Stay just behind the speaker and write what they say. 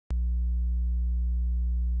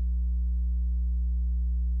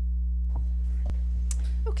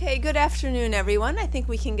Okay, good afternoon, everyone. I think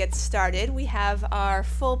we can get started. We have our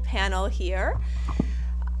full panel here.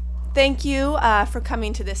 Thank you for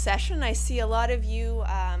coming to this session. I see a lot of you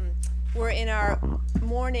were in our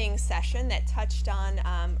morning session that touched on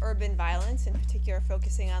urban violence, in particular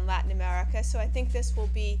focusing on Latin America. So I think this will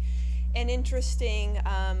be an interesting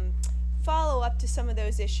follow-up to some of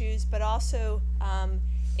those issues, but also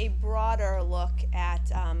a broader look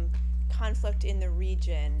at conflict in the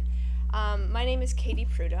region. My name is Katie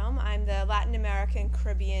Prud'homme. I'm the Latin American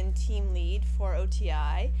Caribbean team lead for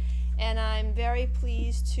OTI, and I'm very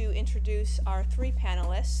pleased to introduce our three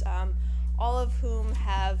panelists, all of whom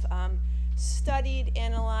have studied,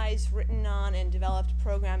 analyzed, written on, and developed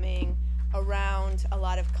programming around a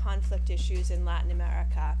lot of conflict issues in Latin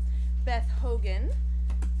America. Beth Hogan,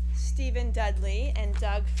 Stephen Dudley, and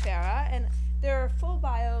Doug Farah, and their full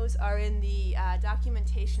bios are in the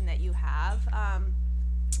documentation that you have.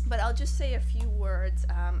 But I'll just say a few words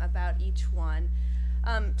about each one.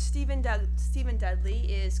 Stephen Dudley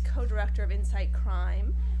is co-director of Insight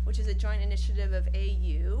Crime, which is a joint initiative of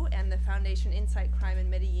AU and the Foundation Insight Crime in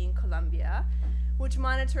Medellin, Colombia, which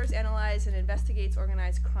monitors, analyzes, and investigates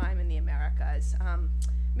organized crime in the Americas.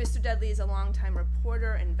 Mr. Dudley is a longtime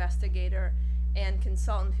reporter, investigator, and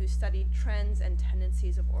consultant who studied trends and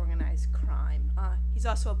tendencies of organized crime. He's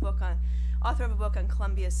also author of a book on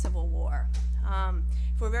Colombia's Civil War.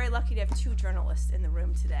 We're very lucky to have two journalists in the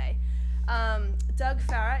room today. Doug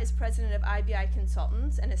Farah is president of IBI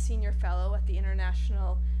Consultants and a senior fellow at the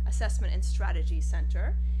International Assessment and Strategy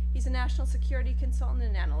Center. He's a national security consultant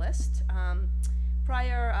and analyst.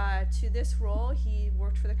 Prior to this role, he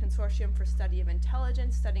worked for the Consortium for Study of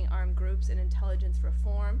Intelligence, studying armed groups and intelligence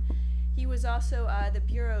reform. He was also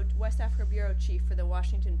the West Africa Bureau Chief for the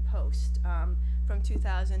Washington Post from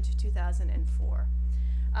 2000 to 2004.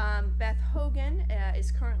 Beth Hogan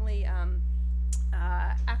is currently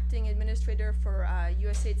acting administrator for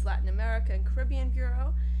USAID's Latin America and Caribbean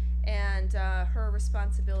Bureau, and her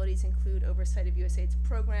responsibilities include oversight of USAID's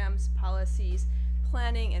programs, policies,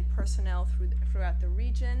 planning, and personnel throughout the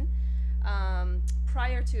region.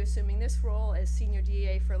 Prior to assuming this role as senior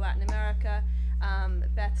DEA for Latin America,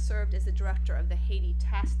 Beth served as the director of the Haiti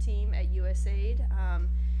task team at USAID.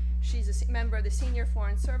 She's a member of the Senior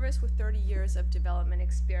Foreign Service with 30 years of development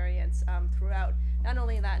experience throughout not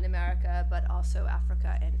only Latin America, but also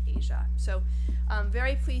Africa and Asia. So I'm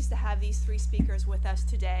very pleased to have these three speakers with us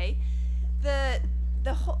today. The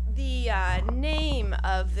name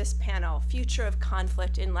of this panel, Future of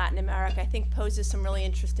Conflict in Latin America, I think poses some really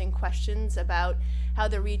interesting questions about how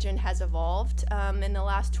the region has evolved in the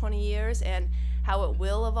last 20 years and how it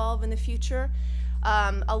will evolve in the future.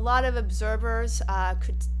 A lot of observers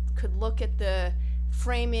could look at the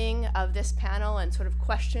framing of this panel and sort of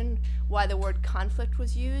question why the word conflict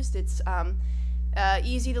was used. It's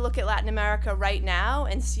easy to look at Latin America right now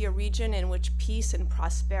and see a region in which peace and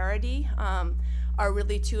prosperity are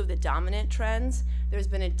really two of the dominant trends. There's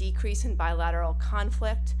been a decrease in bilateral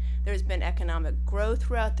conflict. There's been economic growth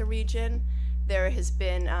throughout the region. There has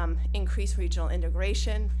been increased regional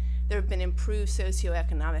integration. There have been improved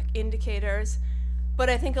socioeconomic indicators. But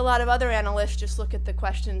I think a lot of other analysts just look at the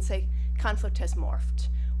question and say, conflict has morphed.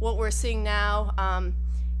 What we're seeing now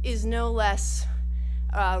is no less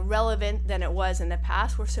relevant than it was in the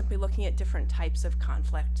past. We're simply looking at different types of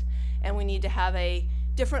conflict. And we need to have a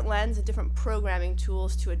different lens and different programming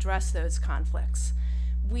tools to address those conflicts.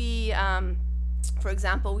 For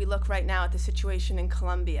example, we look right now at the situation in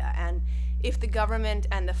Colombia. And if the government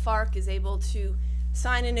and the FARC is able to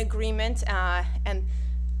sign an agreement and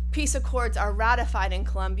peace accords are ratified in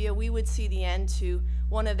Colombia, we would see the end to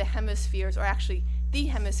one of the hemispheres, or actually the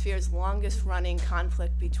hemisphere's longest running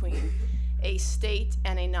conflict between a state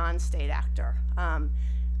and a non-state actor.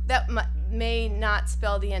 That may not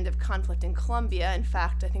spell the end of conflict in Colombia. In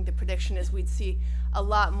fact, I think the prediction is we'd see a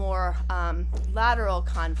lot more lateral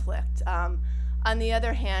conflict. On the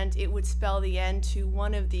other hand, it would spell the end to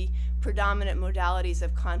one of the predominant modalities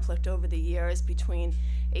of conflict over the years between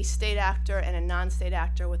a state actor and a non-state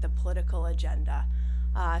actor with a political agenda.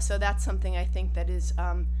 So that's something I think that is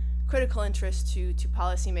critical interest to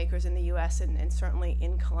policymakers in the US and certainly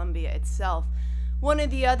in Colombia itself. One of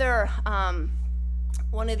the other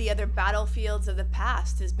battlefields of the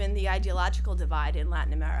past has been the ideological divide in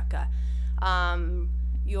Latin America.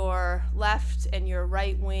 Your left and your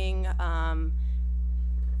right wing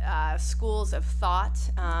schools of thought,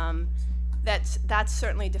 that's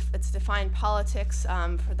certainly it's defined politics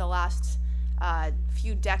for the last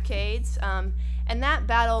few decades. And that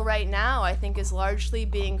battle right now, I think, is largely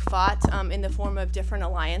being fought in the form of different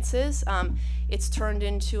alliances. It's turned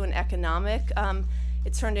into an economic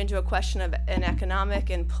It's turned into a question of an economic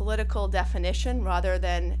and political definition rather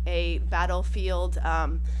than a battlefield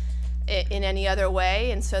in any other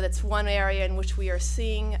way. And so that's one area in which we are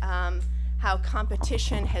seeing how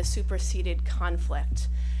competition has superseded conflict.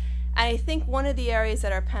 And I think one of the areas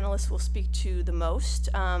that our panelists will speak to the most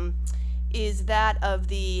is that of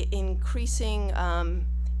the increasing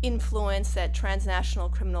influence that transnational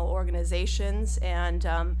criminal organizations and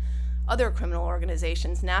other criminal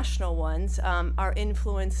organizations, national ones, are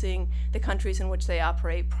influencing the countries in which they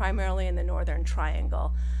operate, primarily in the Northern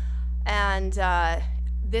Triangle. And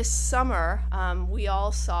this summer, we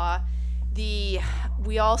all saw the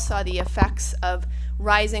effects of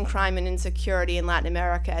rising crime and insecurity in Latin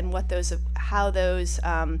America, and how those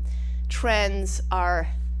trends are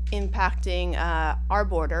impacting our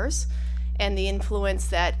borders, and the influence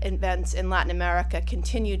that events in Latin America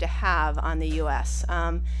continue to have on the U.S.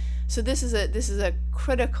 So this is a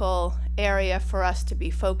critical area for us to be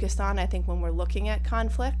focused on, I think, when we're looking at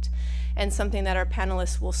conflict, and something that our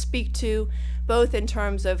panelists will speak to, both in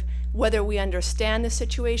terms of whether we understand the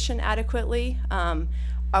situation adequately.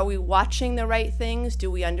 Are we watching the right things? Do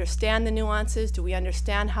we understand the nuances? Do we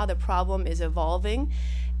understand how the problem is evolving?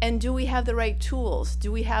 And do we have the right tools?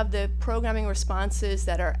 Do we have the programming responses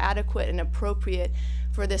that are adequate and appropriate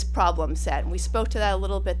for this problem set? And we spoke to that a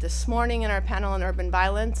little bit this morning in our panel on urban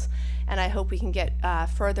violence, and I hope we can get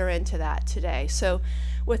further into that today. So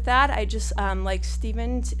with that, I just like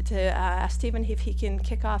Stephen to ask Stephen if he can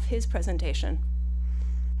kick off his presentation.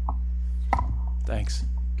 Thanks.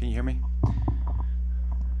 Can you hear me?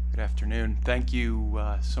 Good afternoon. Thank you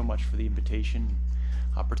so much for the invitation,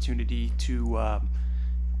 opportunity to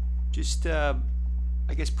just, I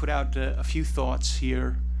guess, put out a few thoughts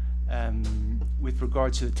here with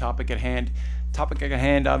regards to the topic at hand. Topic at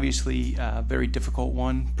hand, obviously, a very difficult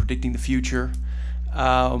one, predicting the future.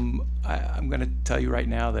 I'm going to tell you right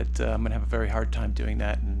now that I'm going to have a very hard time doing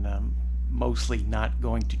that, and mostly not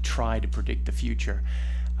going to try to predict the future.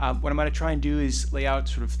 What I'm going to try and do is lay out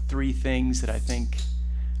sort of three things that I think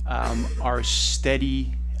are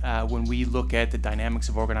steady when we look at the dynamics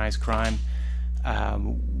of organized crime.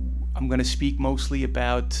 I'm going to speak mostly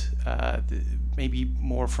about maybe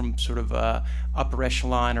more from sort of a upper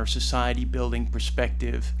echelon or society building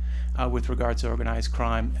perspective with regards to organized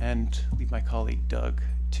crime, and leave my colleague Doug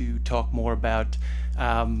to talk more about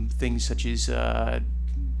things such as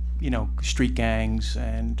street gangs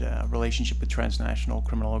and relationship with transnational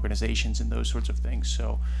criminal organizations and those sorts of things.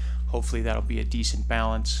 So hopefully that'll be a decent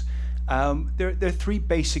balance. There are three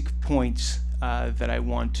basic points that I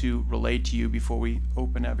want to relate to you before we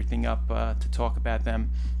open everything up to talk about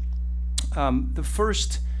them. The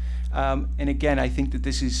first, and again, I think that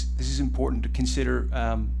this is important to consider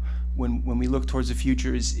when we look towards the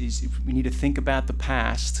future, is if we need to think about the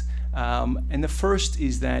past. And the first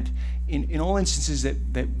is that in all instances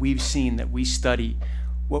that we've seen, that we study,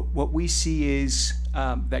 what we see is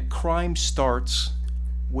that crime starts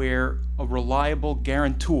where a reliable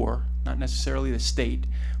guarantor, not necessarily the state,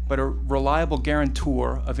 but a reliable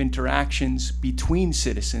guarantor of interactions between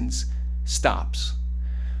citizens stops.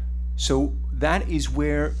 So that is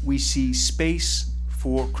where we see space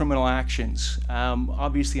for criminal actions.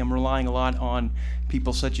 Obviously, I'm relying a lot on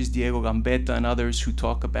people such as Diego Gambetta and others who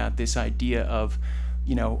talk about this idea of,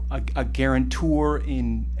 a guarantor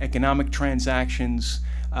in economic transactions,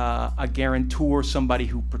 a guarantor, somebody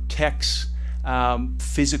who protects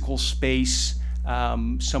physical space,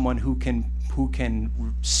 someone who can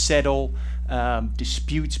settle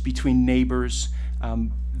disputes between neighbors,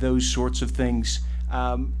 those sorts of things.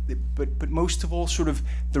 But most of all, sort of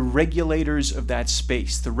the regulators of that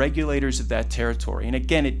space, the regulators of that territory. And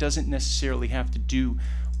again, it doesn't necessarily have to do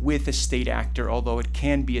with a state actor, although it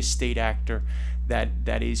can be a state actor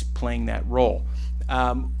that is playing that role.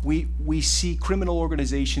 We see criminal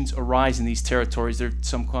organizations arise in these territories. They're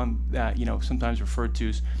sometimes referred to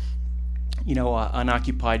as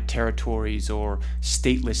unoccupied territories or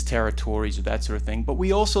stateless territories or that sort of thing. But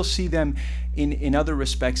we also see them in other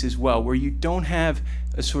respects as well, where you don't have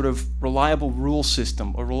a sort of reliable rule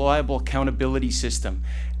system or reliable accountability system.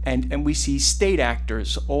 And we see state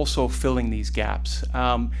actors also filling these gaps.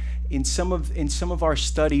 In some of our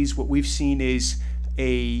studies, what we've seen is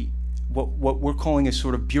what we're calling a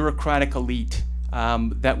sort of bureaucratic elite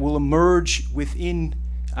that will emerge within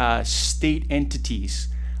state entities,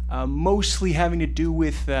 mostly having to do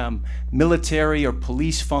with military or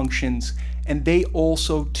police functions, and they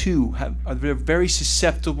also too are very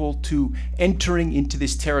susceptible to entering into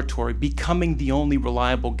this territory, becoming the only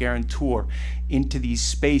reliable guarantor into these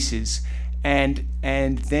spaces. and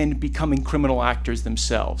then becoming criminal actors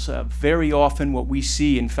themselves. Very often what we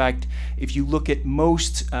see, in fact, if you look at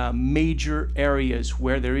most major areas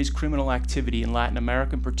where there is criminal activity in Latin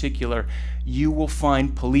America in particular, you will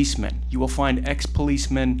find policemen, you will find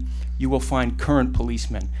ex-policemen, you will find current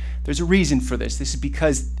policemen. There's a reason for this. This is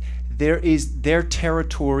because their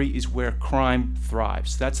territory is where crime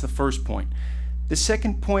thrives. That's the first point. The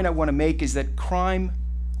second point I want to make is that crime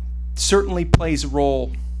certainly plays a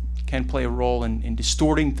role, can play a role in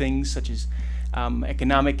distorting things such as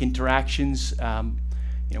economic interactions.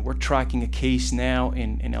 We're tracking a case now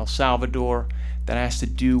in El Salvador that has to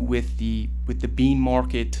do with the bean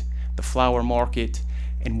market, the flour market,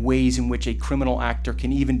 and ways in which a criminal actor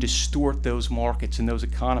can even distort those markets and those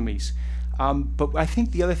economies. But I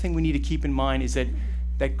think the other thing we need to keep in mind is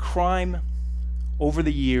that crime over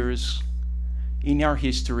the years in our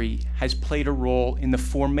history has played a role in the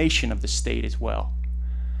formation of the state as well.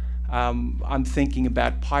 I'm thinking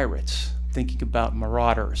about pirates, thinking about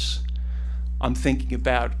marauders. I'm thinking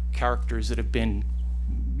about characters that have been,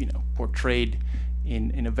 portrayed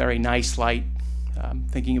in a very nice light. I'm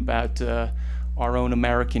thinking about our own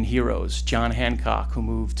American heroes, John Hancock, who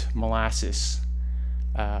moved molasses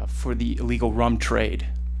for the illegal rum trade,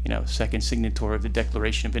 second signatory of the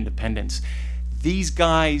Declaration of Independence. These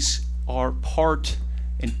guys are part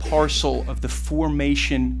and parcel of the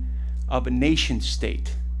formation of a nation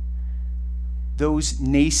state. Those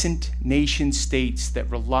nascent nation states that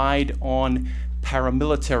relied on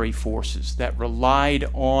paramilitary forces, that relied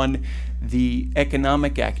on the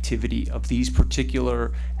economic activity of these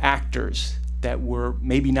particular actors that were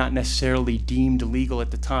maybe not necessarily deemed illegal at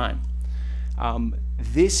the time.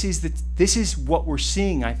 This is what we're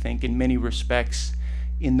seeing, I think, in many respects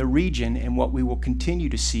in the region, and what we will continue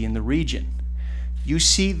to see in the region. You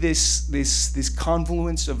see this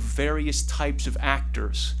confluence of various types of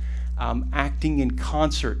actors acting in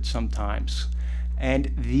concert sometimes.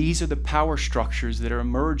 And these are the power structures that are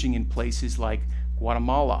emerging in places like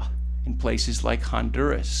Guatemala, in places like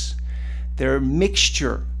Honduras. They're a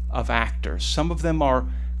mixture of actors. Some of them are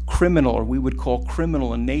criminal, or we would call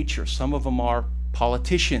criminal in nature. Some of them are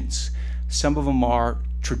politicians. Some of them are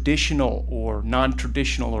traditional or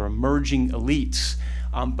non-traditional or emerging elites.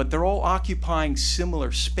 But they're all occupying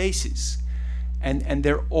similar spaces. And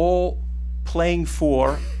they're all playing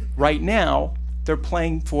for, right now, they're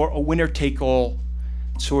playing for a winner-take-all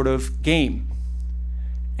sort of game.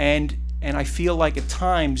 And I feel like at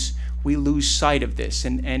times we lose sight of this.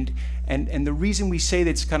 And the reason we say that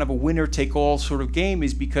it's kind of a winner-take-all sort of game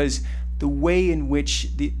is because the way in which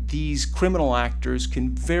these criminal actors can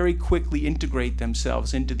very quickly integrate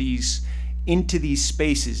themselves into these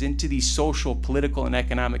spaces, into these social, political, and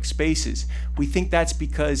economic spaces. We think that's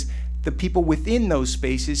because the people within those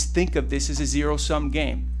spaces think of this as a zero-sum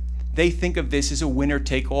game. They think of this as a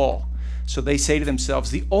winner-take-all. So they say to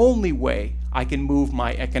themselves, the only way I can move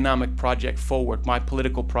my economic project forward, my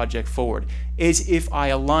political project forward, is if I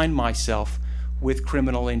align myself with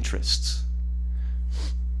criminal interests.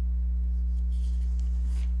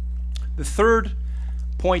 The third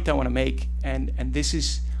point I want to make, and this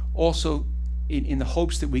is also in the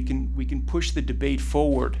hopes that we can push the debate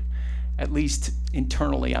forward, at least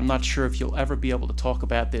internally. I'm not sure if you'll ever be able to talk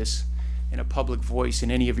about this in a public voice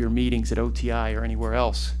in any of your meetings at OTI or anywhere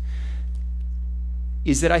else,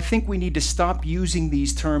 is that I think we need to stop using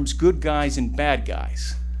these terms good guys and bad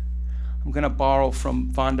guys. I'm going to borrow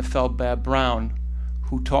from Van de Velde Brown,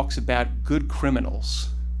 who talks about good criminals,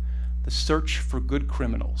 the search for good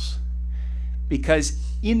criminals. Because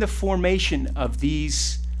in the formation of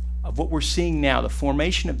what we're seeing now, the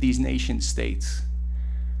formation of these nation states,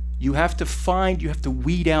 you have to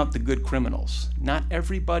weed out the good criminals. Not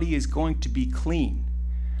everybody is going to be clean,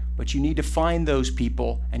 but you need to find those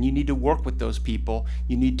people, and you need to work with those people.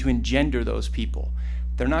 You need to engender those people.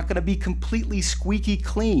 They're not going to be completely squeaky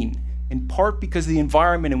clean, in part because of the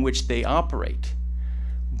environment in which they operate.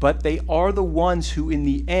 But they are the ones who, in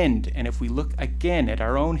the end, and if we look again at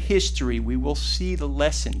our own history, we will see the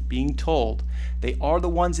lesson being told. They are the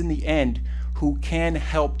ones in the end who can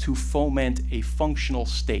help to foment a functional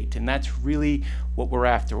state. And that's really what we're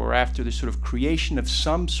after. We're after the sort of creation of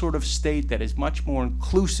some sort of state that is much more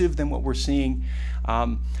inclusive than what we're seeing,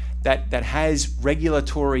 that has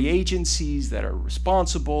regulatory agencies that are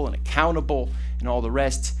responsible and accountable and all the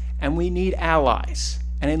rest. And we need allies.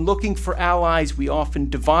 And in looking for allies, we often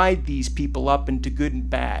divide these people up into good and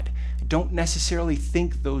bad. I don't necessarily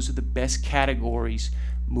think those are the best categories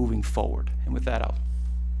moving forward. And with that, I'll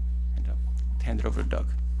hand it over to Doug.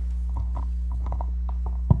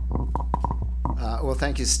 Well,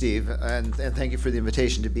 thank you, Steve, and thank you for the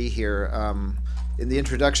invitation to be here. in the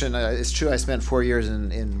introduction, it's true I spent 4 years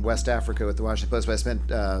in West Africa with the Washington Post, but I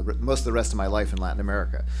spent most of the rest of my life in Latin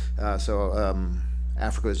America.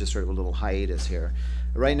 Africa is just sort of a little hiatus here.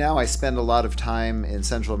 Right now I spend a lot of time in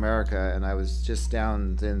Central America, and I was just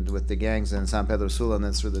down with the gangs in San Pedro Sula and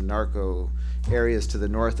then through the narco areas to the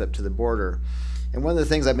north up to the border. And one of the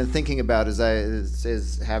things I've been thinking about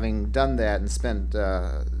is having done that and spent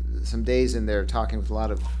some days in there talking with a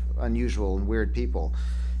lot of unusual and weird people,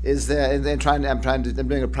 is that, and then I'm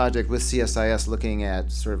doing a project with CSIS looking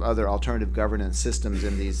at sort of other alternative governance systems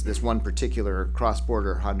in this one particular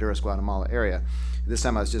cross-border Honduras-Guatemala area. This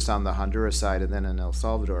time I was just on the Honduras side and then in El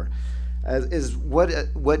Salvador. Is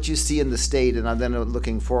what you see in the state, and then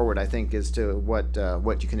looking forward, I think, as to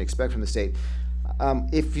what you can expect from the state.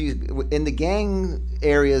 If you in the gang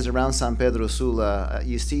areas around San Pedro Sula,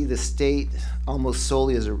 you see the state almost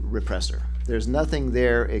solely as a repressor. There's nothing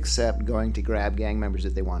there except going to grab gang members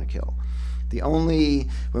that they want to kill.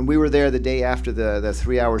 When we were there the day after the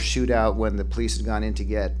 3-hour shootout, when the police had gone in to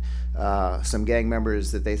get some gang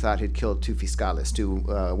members that they thought had killed two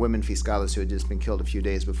women fiscales who had just been killed a few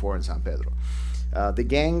days before in San Pedro. The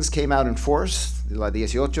gangs came out in force. The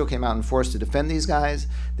DCHA came out in force to defend these guys.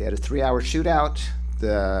 They had a 3-hour shootout.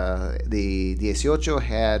 The DCHA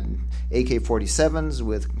had AK-47s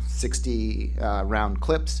with 60 round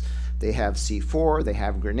clips. They have C4, they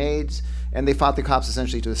have grenades, and they fought the cops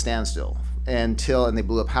essentially to a standstill and they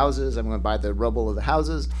blew up houses. I'm going to buy the rubble of the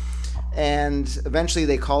houses. And eventually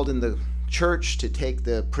they called in the church to take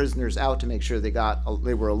the prisoners out to make sure they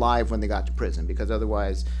were alive when they got to prison, because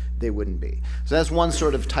otherwise they wouldn't be. So that's one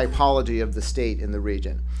sort of typology of the state in the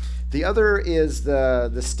region. The other is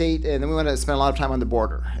the state, and then we want to spend a lot of time on the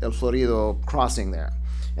border, El Florido crossing there.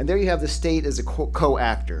 And there you have the state as a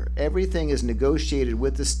co-actor. Everything is negotiated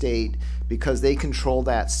with the state because they control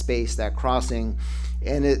that space, that crossing.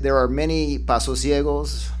 And there are many pasos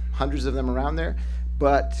ciegos, hundreds of them around there.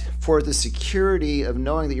 But for the security of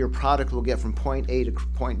knowing that your product will get from point A to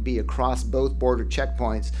point B across both border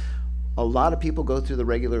checkpoints, a lot of people go through the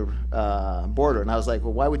regular border. And I was like,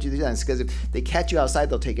 well, why would you do that? It's because if they catch you outside,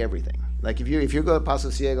 they'll take everything. Like if you go to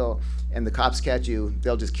Paso Ciego and the cops catch you,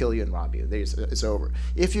 they'll just kill you and rob you. It's over.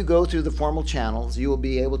 If you go through the formal channels, you will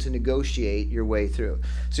be able to negotiate your way through.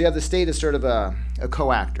 So you have the state as sort of a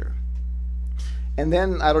co-actor. And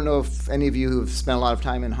then, I don't know if any of you who have spent a lot of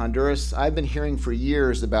time in Honduras, I've been hearing for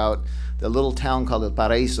years about the little town called El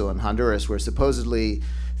Paraíso in Honduras, where supposedly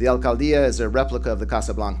the alcaldía is a replica of the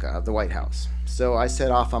Casa Blanca, of the White House. So I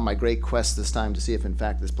set off on my great quest this time to see if in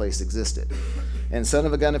fact this place existed. And son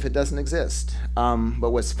of a gun if it doesn't exist.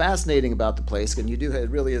 But what's fascinating about the place, and it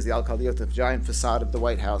really is the alcaldía with the giant facade of the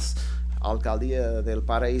White House, Alcaldía del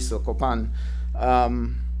Paraíso, Copan,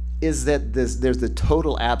 is that there's the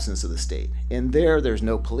total absence of the state. In there's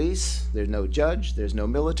no police, there's no judge, there's no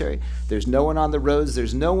military, there's no one on the roads,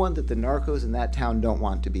 there's no one that the narcos in that town don't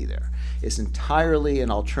want to be there. It's entirely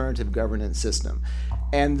an alternative governance system.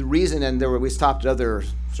 And the reason, we stopped at other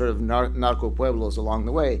sort of narco pueblos along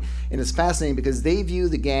the way, and it's fascinating because they view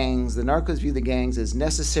the narcos view the gangs as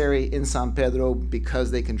necessary in San Pedro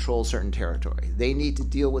because they control certain territory. They need to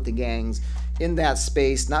deal with the gangs in that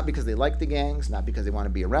space, not because they like the gangs, not because they want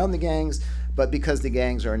to be around the gangs, but because the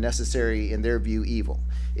gangs are necessary, in their view, evil.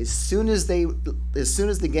 As soon as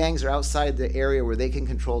the gangs are outside the area where they can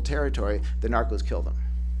control territory, the narcos kill them.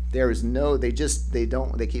 There is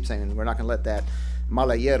they keep saying, we're not going to let that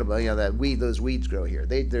mala hierba, those weeds grow here.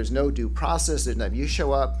 There's no due process. You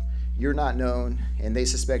show up, you're not known, and they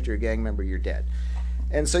suspect you're a gang member, you're dead.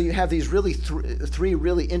 And so you have these really three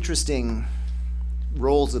really interesting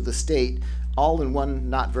roles of the state, all in one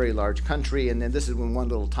not very large country, and then this is in one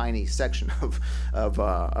little tiny section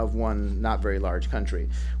of one not very large country,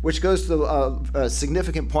 which goes to a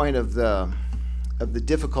significant point of the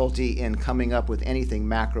difficulty in coming up with anything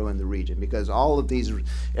macro in the region, because all of these,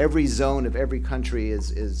 every zone of every country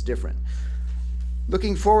is different.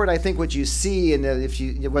 Looking forward, I think what you see, and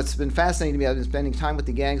what's been fascinating to me, I've been spending time with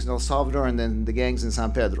the gangs in El Salvador and then the gangs in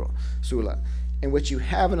San Pedro Sula. And what you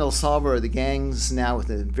have in El Salvador are the gangs now with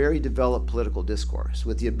a very developed political discourse,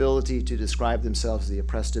 with the ability to describe themselves as the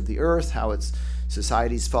oppressed of the earth, how it's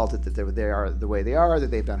society's fault that they are the way they are, that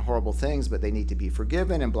they've done horrible things, but they need to be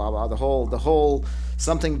forgiven, and blah, blah, the whole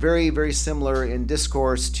something very, very similar in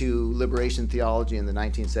discourse to liberation theology in the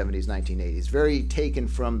 1970s, 1980s, very taken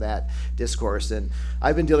from that discourse. And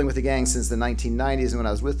I've been dealing with the gangs since the 1990s, and when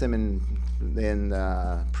I was with them in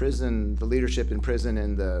prison, the leadership in prison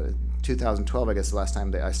in the 2012, I guess the last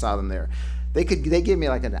time I saw them there, They gave me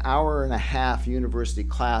like an hour and a half university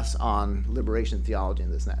class on liberation theology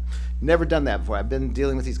and this and that. Never done that before. I've been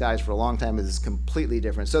dealing with these guys for a long time. It's completely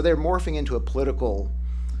different. So they're morphing into a political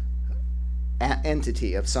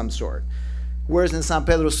entity of some sort. Whereas in San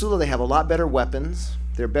Pedro Sula, they have a lot better weapons,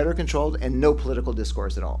 they're better controlled, and no political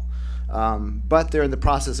discourse at all. But they're in the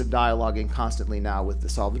process of dialoguing constantly now with the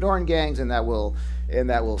Salvadoran gangs, and that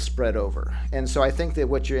will spread over. And so I think that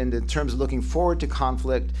what you're in terms of looking forward to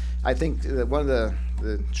conflict, I think that one of the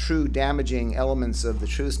true damaging elements of the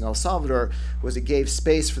truce in El Salvador was it gave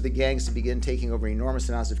space for the gangs to begin taking over enormous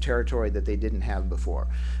amounts of territory that they didn't have before.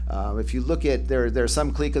 If you look at, there are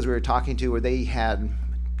some cliques we were talking to where they had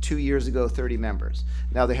 2 years ago 30 members.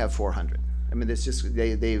 Now they have 400. I mean, it's just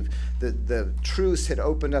the truce had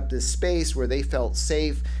opened up this space where they felt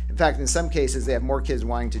safe. In fact, in some cases, they have more kids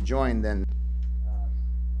wanting to join than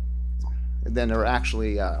they're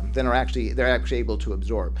actually able to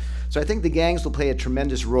absorb. So I think the gangs will play a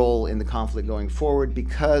tremendous role in the conflict going forward,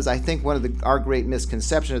 because I think one of a great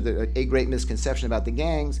misconception about the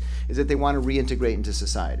gangs is that they want to reintegrate into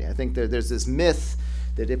society. I think there's this myth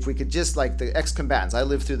that if we could just, like the ex-combatants, I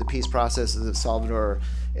lived through the peace processes of Salvador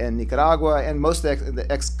and Nicaragua, and most of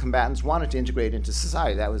the ex-combatants wanted to integrate into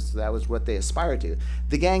society. That was what they aspired to.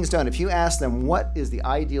 The gangs don't. If you ask them, what is the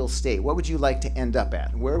ideal state? What would you like to end up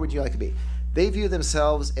at? Where would you like to be? They view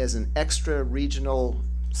themselves as an extra-regional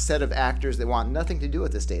set of actors that want nothing to do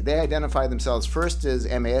with the state. They identify themselves first as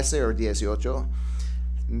MS or DCHA,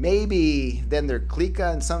 maybe then their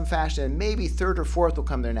clica in some fashion, and maybe third or fourth will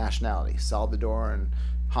come their nationality, Salvadoran,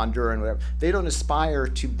 Honduran, whatever. They don't aspire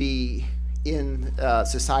to be in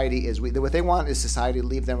society as we. What they want is society to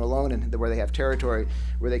leave them alone, and where they have territory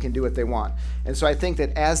where they can do what they want. And so I think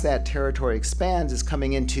that as that territory expands, is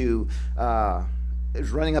coming into is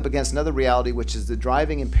running up against another reality, which is the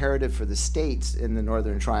driving imperative for the states in the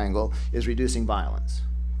Northern Triangle is reducing violence.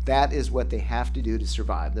 That is what they have to do to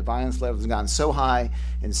survive. The violence level has gone so high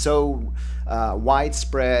and so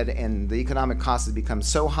widespread, and the economic costs have become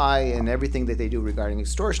so high in everything that they do regarding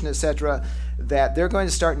extortion, etc., that they're going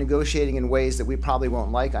to start negotiating in ways that we probably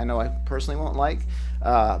won't like. I know I personally won't like,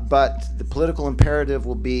 but the political imperative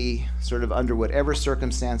will be sort of under whatever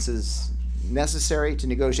circumstances necessary to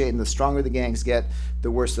negotiate, and the stronger the gangs get, the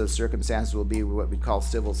worse those circumstances will be, what we call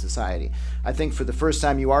civil society. I think for the first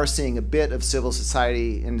time you are seeing a bit of civil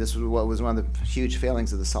society, and this was what was one of the huge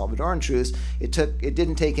failings of the Salvadoran truce. It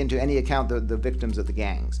didn't take into any account the victims of the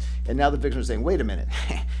gangs. And now the victims are saying, wait a minute,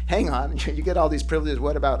 hang on, you get all these privileges,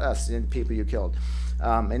 what about us and people you killed?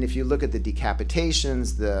 And if you look at the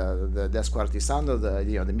decapitations, the descuartizando,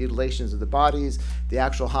 the mutilations of the bodies, the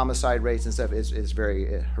actual homicide rates and stuff is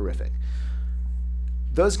very horrific.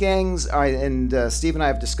 Those gangs are, and Steve and I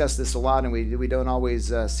have discussed this a lot, and we don't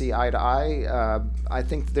always see eye to eye. I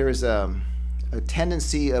think there's a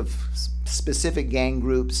tendency of specific gang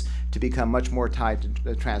groups to become much more tied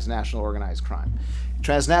to transnational organized crime.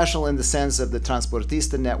 Transnational in the sense of the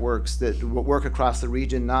transportista networks that work across the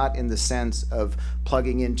region, not in the sense of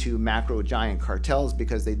plugging into macro giant cartels,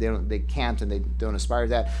 because they can't and they don't aspire to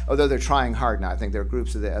that, although they're trying hard now. I think there are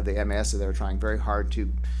groups of the MS that are trying very hard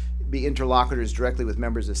to be interlocutors directly with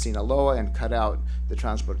members of Sinaloa and cut out the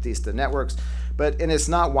transportista networks. And it's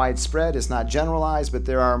not widespread, it's not generalized, but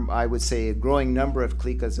there are, I would say, a growing number of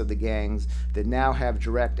cliques of the gangs that now have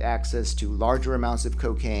direct access to larger amounts of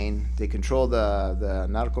cocaine. They control the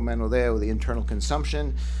narcomenudeo, the internal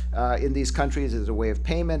consumption in these countries as a way of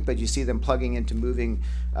payment, but you see them plugging into moving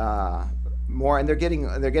more, and they're getting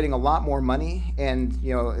a lot more money, and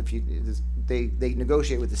they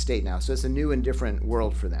negotiate with the state now, so it's a new and different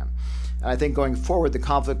world for them. And I think going forward, the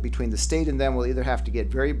conflict between the state and them will either have to get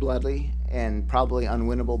very bloody and probably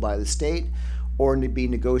unwinnable by the state, or to be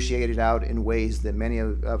negotiated out in ways that many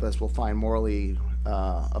of us will find morally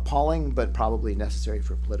appalling, but probably necessary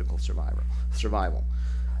for political survival.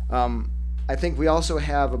 I think we also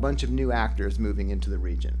have a bunch of new actors moving into the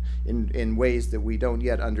region in ways that we don't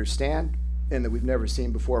yet understand and that we've never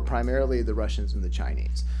seen before, primarily the Russians and the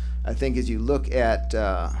Chinese. I think as you look at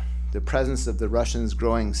the presence of the Russians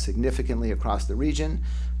growing significantly across the region,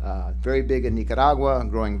 very big in Nicaragua,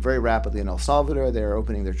 growing very rapidly in El Salvador. They're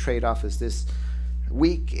opening their trade office this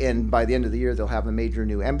week, and by the end of the year they'll have a major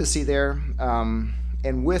new embassy there.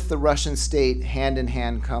 And with the Russian state, hand in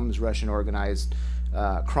hand comes Russian organized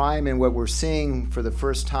crime, and what we're seeing for the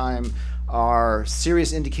first time are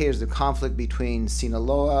serious indicators of conflict between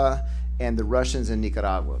Sinaloa and the Russians in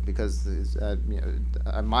Nicaragua, because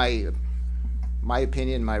my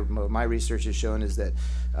opinion, my research has shown is that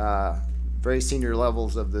very senior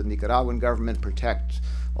levels of the Nicaraguan government protect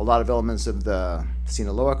a lot of elements of the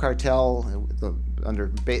Sinaloa cartel.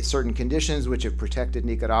 under certain conditions, which have protected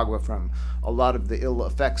Nicaragua from a lot of the ill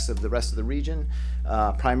effects of the rest of the region.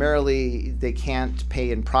 Primarily, they can't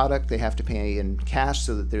pay in product; they have to pay in cash,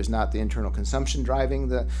 so that there's not the internal consumption driving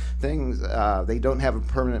the things. They don't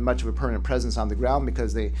have much of a permanent presence on the ground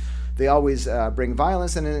because they always bring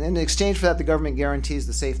violence, and in exchange for that, the government guarantees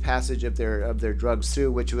the safe passage of their drugs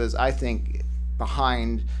through, which was, I think,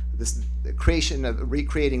 behind this creation of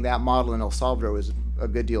recreating that model in El Salvador was a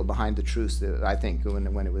good deal behind the truce, I think, when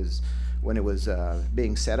it was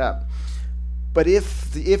being set up. But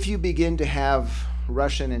if you begin to have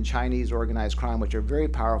Russian and Chinese organized crime, which are very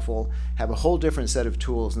powerful, have a whole different set of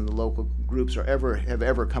tools than the local groups have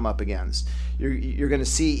ever come up against. You're going to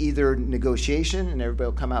see either negotiation, and everybody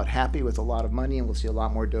will come out happy with a lot of money, and we'll see a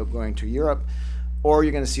lot more dope going to Europe, or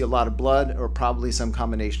you're going to see a lot of blood, or probably some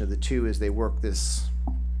combination of the two as they work this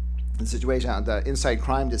situation. The Inside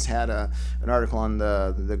Crime just had an article on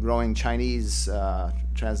the growing Chinese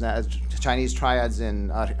triads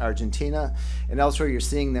in Argentina and elsewhere. You're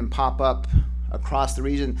seeing them pop up across the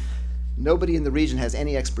region. Nobody in the region has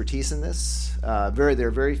any expertise in this. There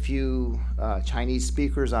are very few Chinese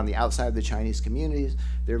speakers on the outside of the Chinese communities.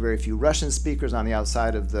 There are very few Russian speakers on the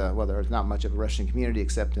outside of well, there's not much of a Russian community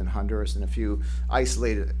except in Honduras and a few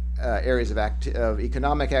isolated areas of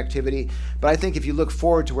economic activity. But I think if you look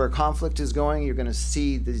forward to where conflict is going, you're going to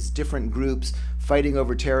see these different groups fighting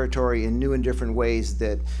over territory in new and different ways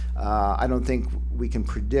that I don't think we can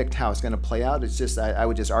predict how it's going to play out. It's just I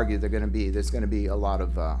would just argue there's going to be a lot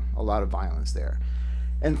of violence there.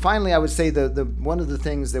 And finally, I would say one of the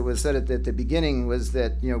things that was said at the beginning was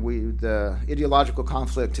that the ideological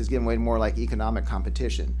conflict has given way to more like economic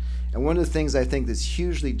competition. And one of the things I think that's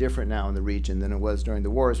hugely different now in the region than it was during the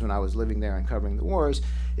wars when I was living there and covering the wars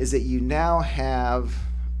is that you now have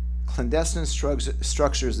clandestine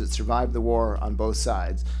structures that survived the war on both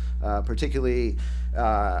sides, particularly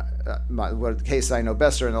the case I know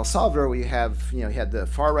best are in El Salvador, where you had the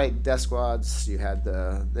far-right death squads, you had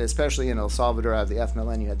especially in El Salvador, out of the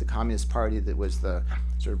FMLN, you had the Communist Party that was the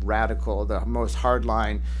sort of radical, the most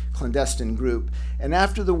hardline clandestine group. And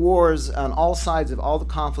after the wars, on all sides of all the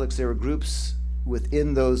conflicts, there were groups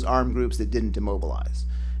within those armed groups that didn't demobilize.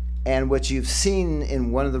 And what you've seen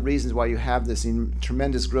in one of the reasons why you have this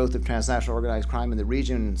tremendous growth of transnational organized crime in the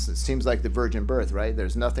region, it seems like the virgin birth, right?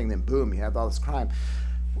 There's nothing, then boom, you have all this crime.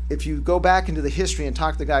 If you go back into the history and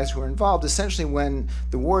talk to the guys who were involved, essentially when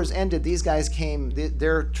the wars ended, these guys came,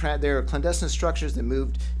 their clandestine structures that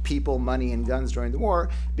moved people, money, and guns during the war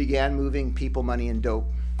began moving people, money, and dope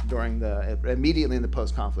immediately in the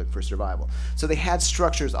post-conflict for survival. So they had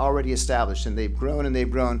structures already established, and they've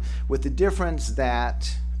grown with the difference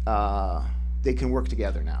that they can work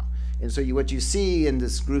together now. And so what you see in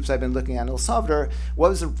these groups I've been looking at in El Salvador, what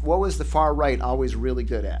was the far right always really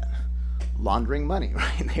good at? Laundering money,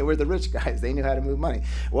 right? They were the rich guys. They knew how to move money.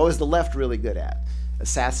 What was the left really good at?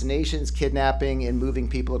 Assassinations, kidnapping, and moving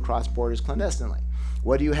people across borders clandestinely.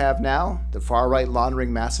 What do you have now? The far right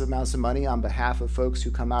laundering massive amounts of money on behalf of folks who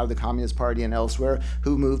come out of the Communist Party and elsewhere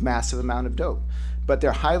who move massive amount of dope. But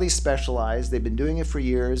they're highly specialized. They've been doing it for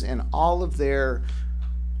years, and all of their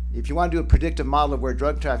if you want to do a predictive model of where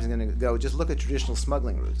drug trafficking is going to go, just look at traditional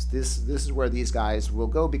smuggling routes. This is where these guys will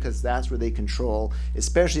go because that's where they control,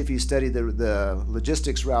 especially if you study the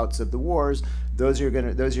logistics routes of the wars, those are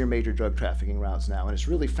your major drug trafficking routes now. And it's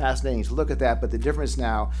really fascinating to look at that, but the difference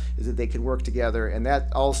now is that they can work together, and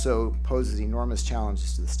that also poses enormous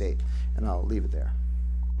challenges to the state. And I'll leave it there.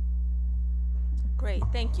 Great,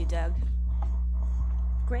 thank you, Doug.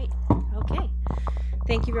 Great, okay.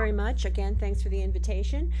 Thank you very much. Again, thanks for the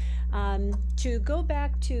invitation. To go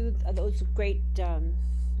back to those great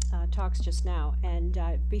talks just now, and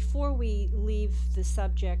before we leave the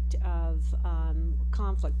subject of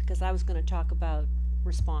conflict, because I was going to talk about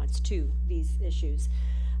response to these issues,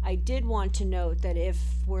 I did want to note that if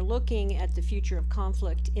we're looking at the future of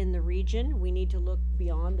conflict in the region, we need to look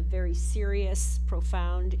beyond the very serious,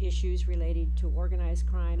 profound issues related to organized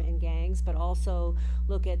crime and gangs, but also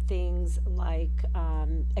look at things like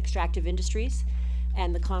extractive industries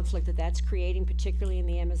and the conflict that that's creating, particularly in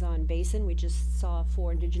the Amazon basin. We just saw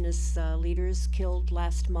 4 indigenous leaders killed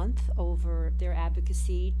last month over their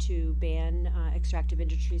advocacy to ban extractive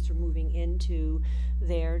industries from moving into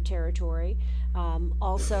their territory.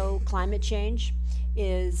 Also, climate change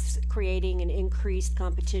is creating an increased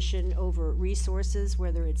competition over resources,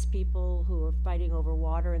 whether it's people who are fighting over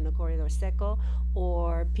water in the Corredor Seco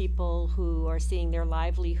or people who are seeing their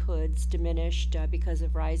livelihoods diminished because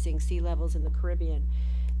of rising sea levels in the Caribbean.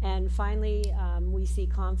 And finally, we see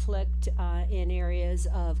conflict in areas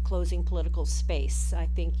of closing political space. I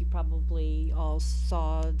think you probably all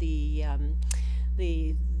saw the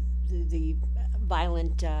the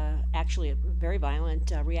violent, actually a very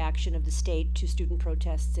violent reaction of the state to student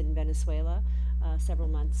protests in Venezuela several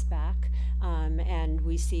months back. And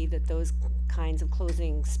we see that those kinds of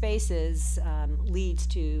closing spaces leads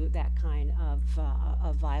to that kind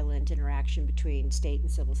of violent interaction between state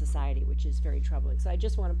and civil society, which is very troubling. So I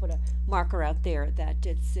just want to put a marker out there that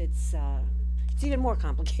it's even more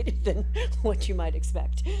complicated than what you might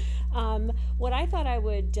expect. What I thought I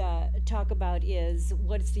would talk about is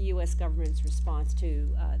what's the U.S. government's response to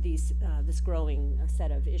this growing set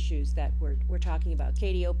of issues that we're talking about.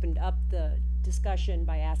 Katie opened up the discussion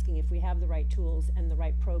by asking if we have the right tools and the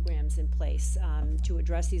right programs in place to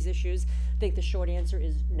address these issues. I think the short answer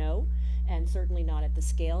is no, and certainly not at the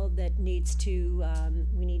scale that we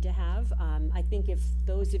need to have. I think if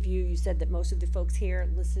those of you said that most of the folks here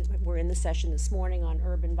were in the session this morning on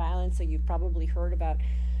urban violence, so you've probably heard about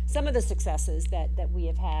some of the successes that we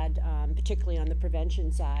have had, particularly on the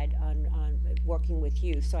prevention side on working with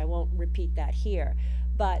youth, so I won't repeat that here.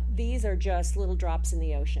 But these are just little drops in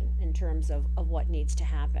the ocean in terms of what needs to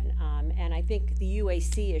happen. And I think the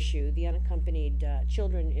UAC issue, the unaccompanied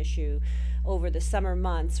children issue, over the summer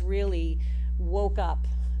months really woke up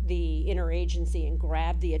the interagency and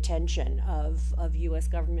grabbed the attention of U.S.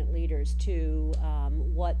 government leaders to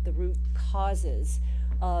what the root causes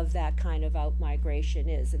of that kind of out-migration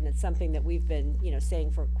is. And it's something that we've been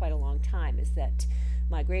saying for quite a long time, is that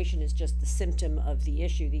migration is just the symptom of the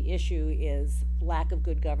issue. The issue is lack of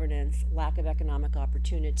good governance, lack of economic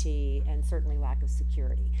opportunity, and certainly lack of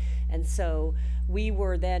security. And so we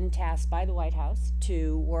were then tasked by the White House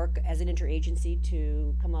to work as an interagency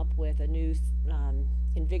to come up with a new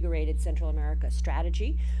invigorated Central America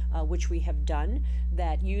strategy, which we have done,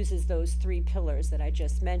 that uses those three pillars that I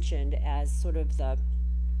just mentioned as sort of the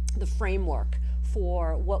framework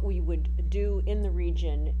for what we would do in the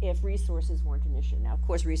region if resources weren't an issue. Now, of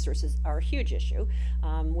course, resources are a huge issue,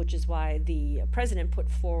 which is why the president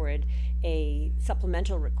put forward a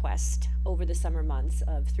supplemental request over the summer months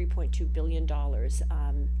of $3.2 billion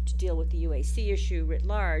to deal with the UAC issue writ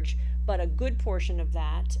large, but a good portion of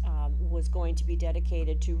that was going to be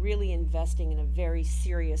dedicated to really investing in a very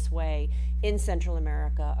serious way in Central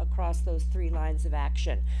America across those three lines of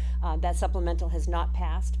action. That supplemental has not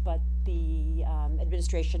passed, but the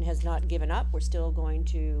administration has not given up. We're still going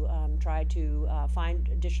to try to find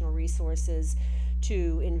additional resources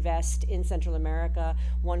to invest in Central America.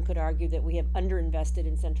 One could argue that we have underinvested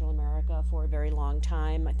in Central America for a very long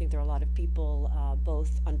time. I think there are a lot of people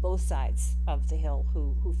on both sides of the hill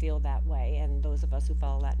who feel that way, and those of us who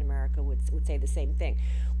follow Latin America would say the same thing.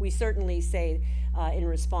 We certainly say in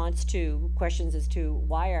response to questions as to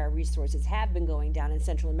why our resources have been going down in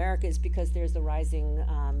Central America is because there's the rising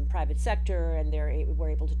private sector, and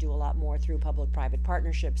we're able to do a lot more through public-private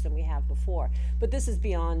partnerships than we have before. But this is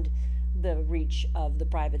beyond the reach of the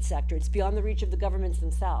private sector. It's beyond the reach of the governments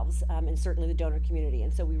themselves, and certainly the donor community.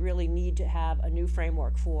 And so we really need to have a new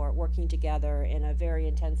framework for working together in a very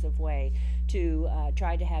intensive way to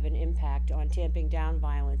try to have an impact on tamping down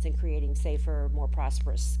violence and creating safer, more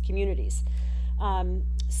prosperous communities.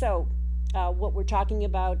 What we're talking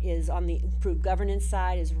about is on the improved governance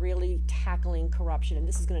side is really tackling corruption. And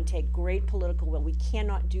this is going to take great political will. We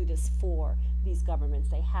cannot do this for these governments.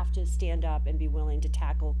 They have to stand up and be willing to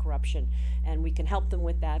tackle corruption. And we can help them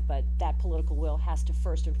with that, but that political will has to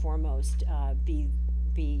first and foremost be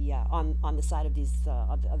on the side of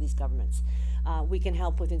these governments. We can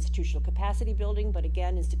help with institutional capacity building, but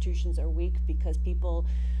again, institutions are weak because people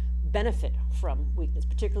benefit from weakness,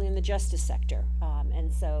 particularly in the justice sector.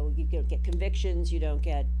 And so you don't get convictions, you don't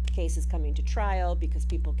get cases coming to trial because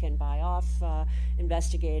people can buy off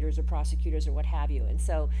investigators or prosecutors or what have you. And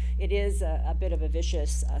so it is a bit of a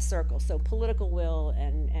vicious circle. So political will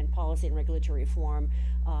and policy and regulatory reform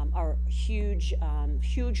are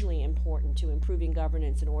hugely important to improving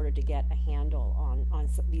governance in order to get a handle on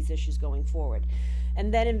these issues going forward.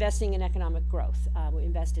 And then investing in economic growth. We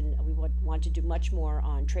want to do much more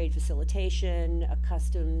on trade facilitation,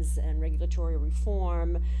 customs and regulatory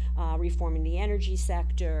reform, reforming the energy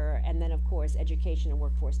sector, and then of course education and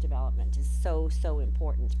workforce development is so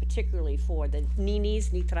important, particularly for the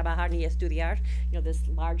ninis, ni trabajar ni estudiar, this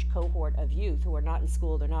large cohort of youth who are not in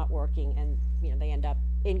school, they're not working, and they end up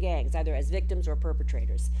in gangs, either as victims or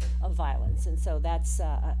perpetrators of violence. And so that's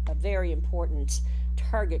a very important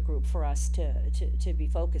target group for us to be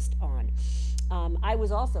focused on. I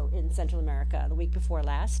was also in Central America the week before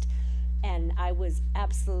last, and I was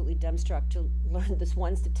absolutely dumbstruck to learn this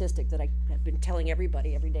one statistic that I have been telling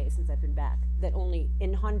everybody every day since I've been back, that only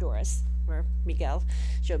in Honduras, where Miguel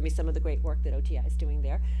showed me some of the great work that OTI is doing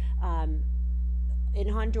there, in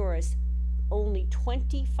Honduras, only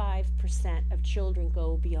 25% of children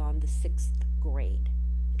go beyond the 6th grade.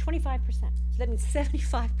 25%. So that means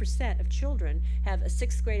 75% of children have a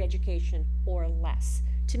 6th grade education or less.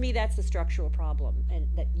 To me, that's the structural problem, and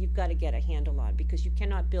that you've got to get a handle on, because you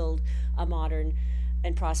cannot build a modern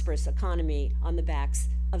and prosperous economy on the backs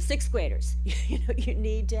of 6th graders. You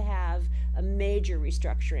need to have a major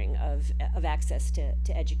restructuring of access to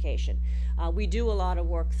education. We do a lot of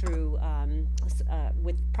work through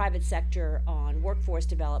with private sector on workforce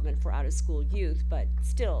development for out-of-school youth, but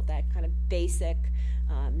still that kind of basic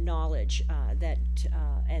knowledge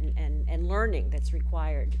and learning that's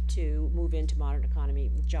required to move into modern economy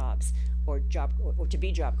jobs or to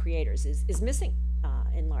be job creators is missing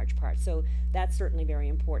in large part. So that's certainly very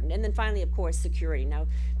important. And then finally, of course, security. Now,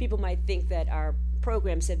 people might think that our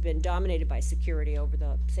programs have been dominated by security over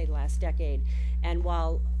the last decade, and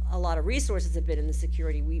while a lot of resources have been in the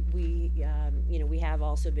security, we have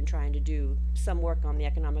also been trying to do some work on the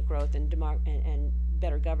economic growth and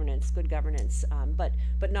better governance, good governance,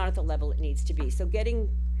 but not at the level it needs to be. So getting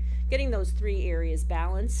those three areas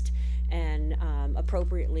balanced and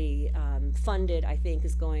appropriately funded, I think,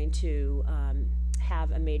 is going to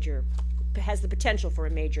has the potential for a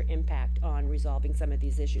major impact on resolving some of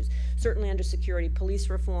these issues. Certainly under security, police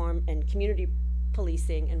reform and community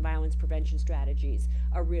policing and violence prevention strategies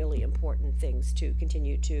are really important things to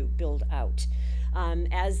continue to build out.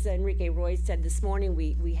 As Enrique Roy said this morning,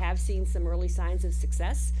 we have seen some early signs of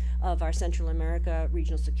success of our Central America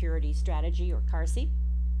Regional Security Strategy, or CARSI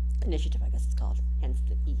initiative, I guess it's called, hence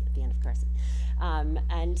the E at the end of CARSI.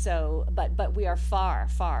 And so, but we are far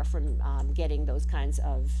from getting those kinds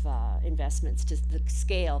of investments to the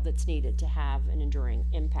scale that's needed to have an enduring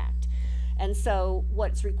impact. And so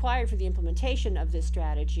what's required for the implementation of this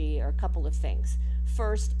strategy are a couple of things.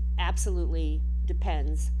 First, absolutely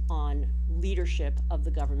depends on leadership of the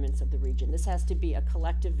governments of the region. This has to be a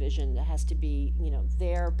collective vision. That has to be,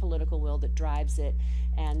 their political will that drives it,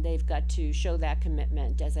 and they've got to show that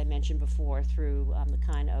commitment, as I mentioned before, through the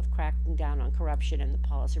kind of cracking down on corruption and the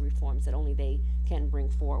policy reforms that only they can bring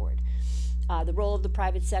forward. The role of the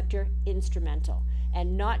private sector, instrumental,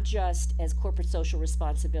 and not just as corporate social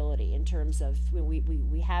responsibility in terms of,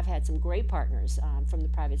 we have had some great partners from the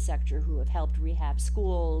private sector who have helped rehab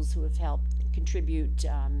schools, who have helped contribute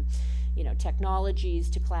technologies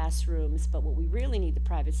to classrooms, but what we really need the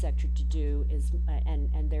private sector to do is,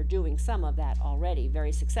 and they're doing some of that already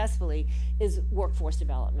very successfully, is workforce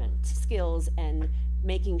development skills and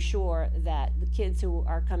making sure that the kids who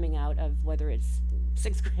are coming out of, whether it's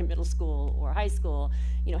 6th grade, middle school, or high school,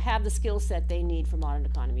 have the skill set they need for modern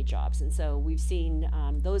economy jobs. And so we've seen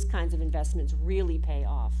those kinds of investments really pay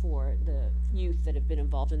off for the youth that have been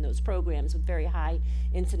involved in those programs, with very high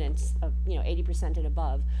incidence of 80% and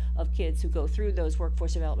above of kids who go through those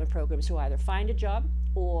workforce development programs who either find a job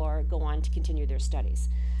or go on to continue their studies.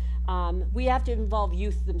 We have to involve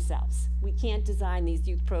youth themselves. We can't design these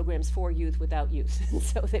youth programs for youth without youth. And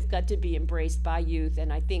so they've got to be embraced by youth.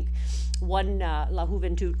 And I think one, La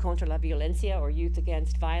Juventud contra la Violencia, or Youth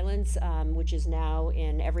Against Violence, which is now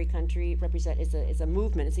in every country, is a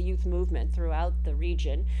movement, it's a youth movement throughout the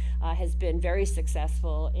region, has been very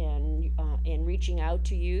successful in reaching out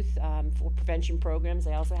to youth for prevention programs.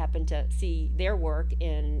 I also happened to see their work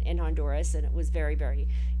in Honduras, and it was very, very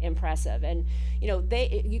impressive. And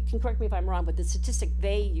you can correct me if I'm wrong, but the statistic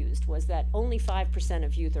they used was that only 5%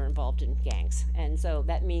 of youth are involved in gangs. And so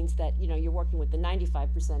that means that you're working with the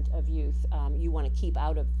 95% of youth you want to keep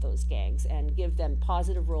out of those gangs and give them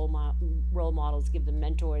positive role models, give them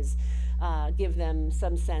mentors, give them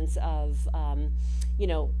some sense of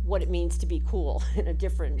what it means to be cool in a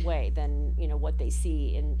different way than what they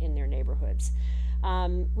see in their neighborhoods.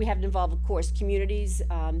 We have to involve, of course, communities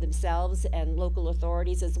themselves and local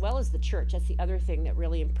authorities, as well as the church. That's the other thing that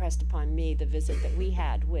really impressed upon me, the visit that we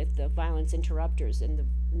had with the violence interrupters and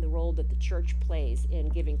the role that the church plays in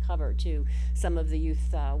giving cover to some of the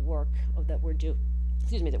youth work that we're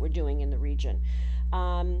doing in the region.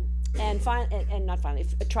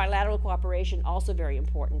 Trilateral cooperation, also very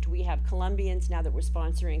important. We have Colombians now that we're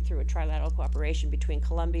sponsoring through a trilateral cooperation between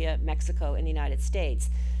Colombia, Mexico, and the United States,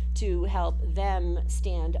 to help them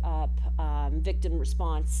stand up victim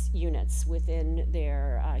response units within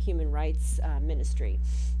their human rights ministry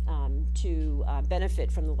to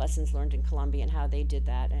benefit from the lessons learned in Colombia and how they did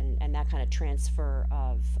that, and that kind of transfer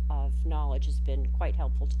of knowledge has been quite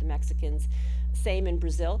helpful to the Mexicans. Same in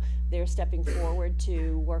Brazil. They're stepping forward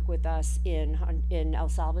to work with us in El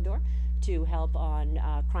Salvador to help on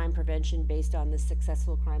crime prevention based on the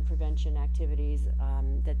successful crime prevention activities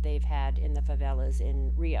that they've had in the favelas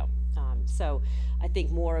in Rio. So I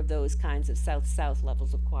think more of those kinds of South-South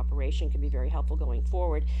levels of cooperation can be very helpful going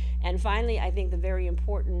forward. And finally, I think the very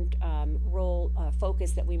important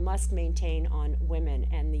focus that we must maintain on women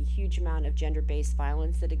and the huge amount of gender-based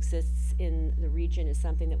violence that exists in the region is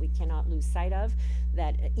something that we cannot lose sight of,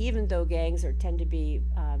 that even though gangs tend to be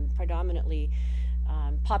predominantly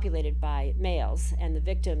populated by males, and the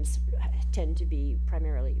victims tend to be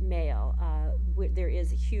primarily male, there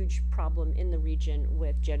is a huge problem in the region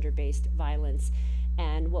with gender-based violence.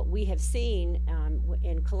 And what we have seen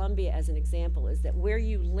in Colombia, as an example, is that where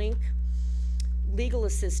you link legal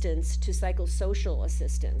assistance to psychosocial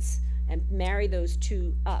assistance and marry those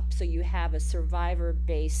two up, so you have a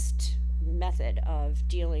survivor-based method of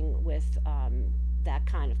dealing with that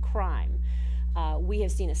kind of crime, we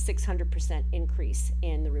have seen a 600% increase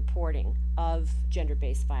in the reporting of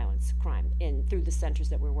gender-based violence crime through the centers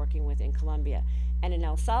that we're working with in Colombia. And in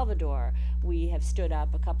El Salvador, we have stood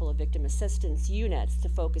up a couple of victim assistance units to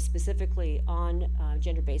focus specifically on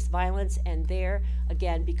gender-based violence. And there,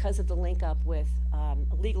 again, because of the link up with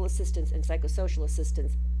legal assistance and psychosocial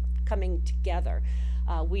assistance coming together,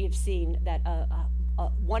 we have seen that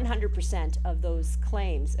 100% of those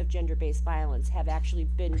claims of gender-based violence have actually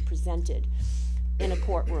been presented in a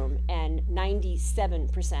courtroom, and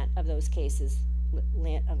 97% of those cases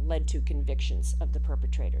led to convictions of the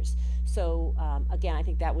perpetrators. So again, I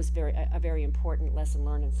think that was a very important lesson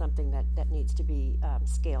learned, and something that needs to be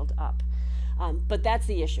scaled up. But that's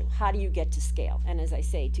the issue. How do you get to scale? And as I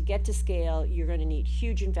say, to get to scale, you're going to need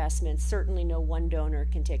huge investments. Certainly no one donor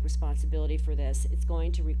can take responsibility for this. It's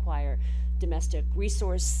going to require domestic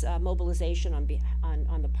resource mobilization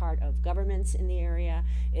on the part of governments in the area.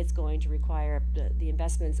 It's going to require the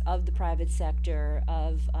investments of the private sector,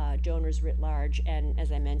 of donors writ large, and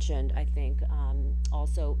as I mentioned, I think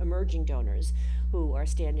also emerging donors who are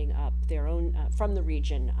standing up their own from the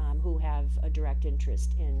region, who have a direct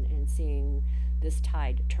interest in seeing this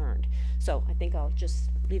tide turned. So I think I'll just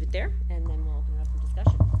leave it there, and then we'll open it up for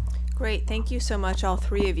discussion. Great, thank you so much, all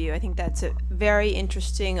three of you. I think that's a very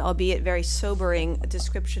interesting, albeit very sobering,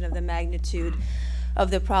 description of the magnitude of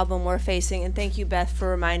the problem we're facing. And thank you, Beth, for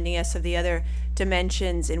reminding us of the other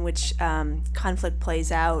dimensions in which conflict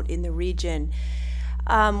plays out in the region.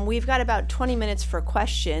 We've got about 20 minutes for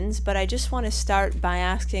questions, but I just want to start by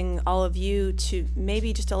asking all of you to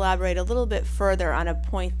maybe just elaborate a little bit further on a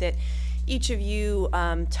point that each of you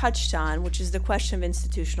touched on, which is the question of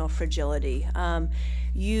institutional fragility.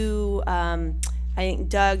 I think,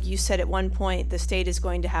 Doug, you said at one point the state is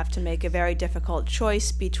going to have to make a very difficult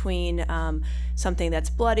choice between something that's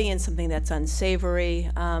bloody and something that's unsavory.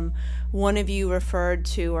 One of you referred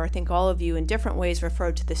to, or I think all of you in different ways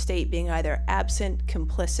referred to the state being either absent,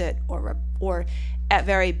 complicit, or at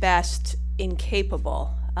very best,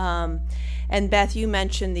 incapable. And Beth, you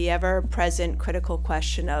mentioned the ever-present critical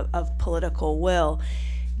question of political will.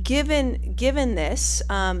 Given this,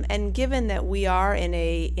 and given that we are in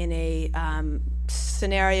a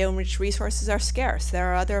scenario in which resources are scarce,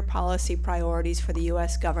 there are other policy priorities for the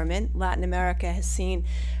U.S. government. Latin America has seen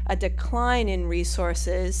a decline in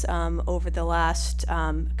resources over the last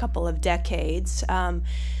couple of decades.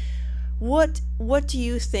 What do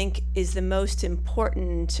you think is the most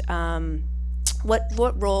important?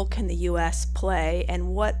 What role can the U.S. play, and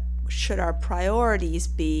what should our priorities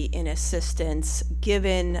be in assistance,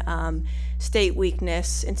 given state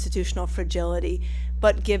weakness, institutional fragility,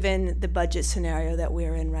 but given the budget scenario that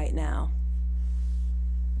we're in right now?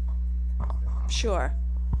 Sure.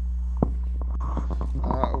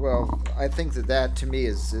 Well, I think that to me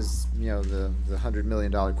is the $100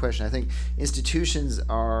 million question. I think institutions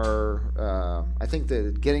are. I think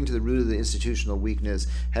that getting to the root of the institutional weakness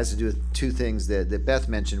has to do with two things that Beth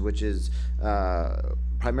mentioned, which is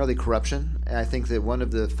primarily corruption. And I think that one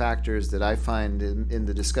of the factors that I find in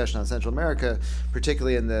the discussion on Central America,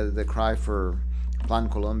 particularly in the cry for Plan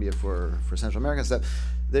Colombia for Central America and stuff,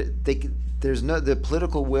 the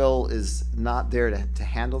political will is not there to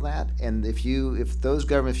handle that. And if you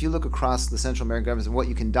look across the Central American governments and what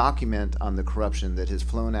you can document on the corruption that has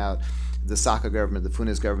flown out, the Saca government, the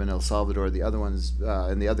Funes government, El Salvador, the other ones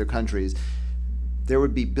in the other countries, there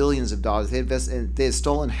would be billions of dollars. They had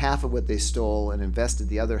stolen half of what they stole and invested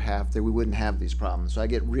the other half, that we wouldn't have these problems. So I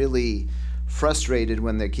get really frustrated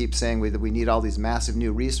when they keep saying that we need all these massive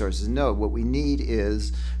new resources. No, what we need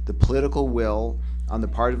is the political will on the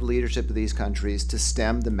part of the leadership of these countries to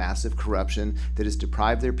stem the massive corruption that has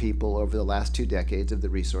deprived their people over the last 2 decades of the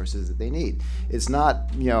resources that they need. It's not,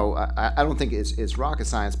 you know, I don't think it's rocket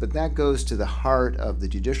science, but that goes to the heart of the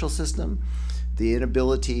judicial system, the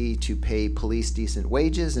inability to pay police decent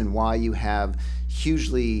wages, and why you have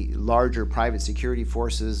hugely larger private security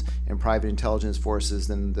forces and private intelligence forces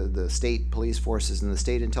than the state police forces and the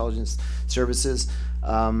state intelligence services,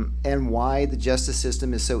 and why the justice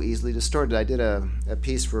system is so easily distorted. I did a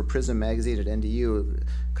piece for Prism magazine at NDU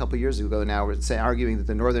a couple years ago now, arguing that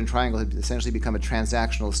the Northern Triangle had essentially become a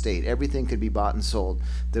transactional state. Everything could be bought and sold.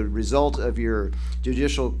 The result of your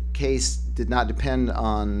judicial case did not depend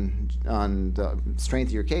on the strength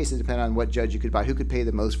of your case. It depended on what judge you could buy, who could pay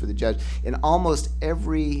the most for the judge. And almost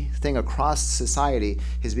everything across society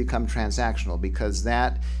has become transactional, because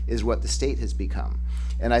that is what the state has become.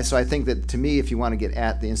 And so I think that, to me, if you want to get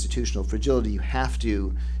at the institutional fragility, you have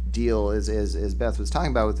to deal, as Beth was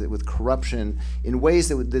talking about, with corruption in ways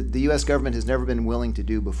that the U.S. government has never been willing to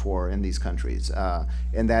do before in these countries,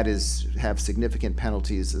 and that is have significant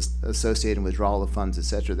penalties associated with withdrawal of funds,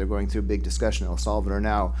 etc. They're going through a big discussion in El Salvador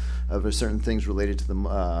now of certain things related to the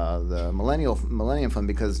Millennium Fund,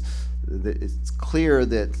 because it's clear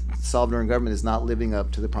that the Salvadoran government is not living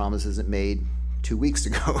up to the promises it made 2 weeks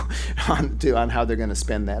ago on how they're going to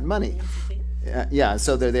spend that money. Yeah,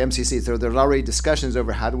 so they're the MCC. So there's already discussions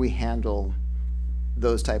over how do we handle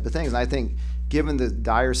those type of things. And I think, given the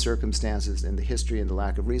dire circumstances and the history and the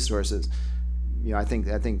lack of resources, you know, I think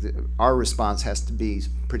that our response has to be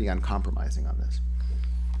pretty uncompromising on this.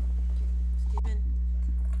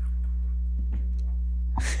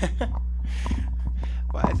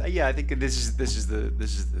 Well, yeah, I think this is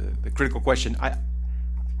the critical question.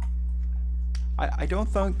 I don't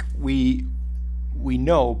think we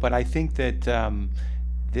know, but I think that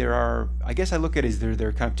there are, I guess I look at it as there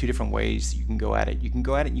are kind of 2 different ways you can go at it. You can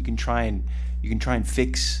go at it and you can try and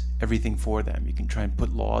fix everything for them. You can try and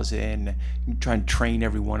put laws in, you can try and train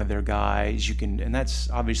every one of their guys. You can, and that's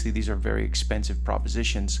obviously, these are very expensive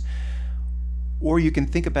propositions. Or you can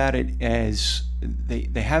think about it as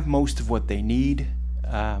they have most of what they need.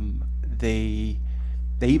 They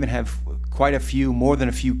even have quite a few, more than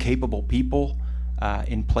a few capable people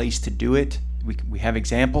in place to do it. We have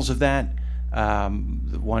examples of that.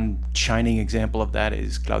 The one shining example of that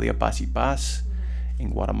is Claudia Paz y Paz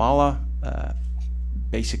in Guatemala,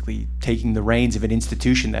 basically taking the reins of an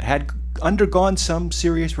institution that had undergone some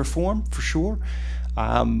serious reform, for sure,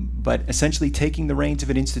 but essentially taking the reins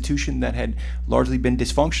of an institution that had largely been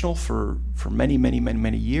dysfunctional for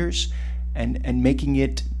many years, and making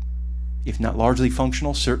it, if not largely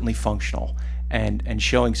functional, certainly functional, and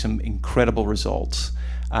showing some incredible results.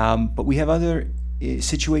 But we have other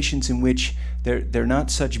situations in which they're not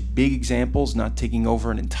such big examples, not taking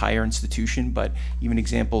over an entire institution, but even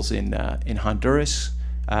examples in Honduras,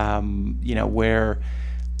 you know, where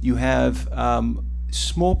you have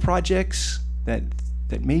small projects that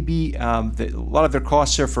maybe a lot of their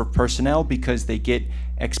costs are for personnel, because they get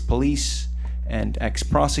ex-police and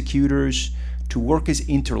ex-prosecutors to work as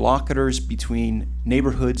interlocutors between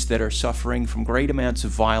neighborhoods that are suffering from great amounts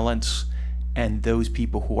of violence and those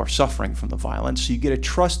people who are suffering from the violence. So you get a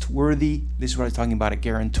trustworthy, this is what I was talking about, a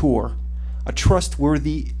guarantor, a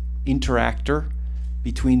trustworthy interactor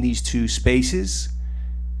between these 2 spaces,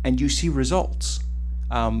 and you see results.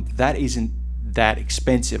 That isn't that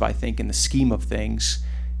expensive, I think, in the scheme of things,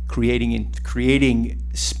 creating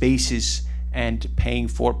spaces and paying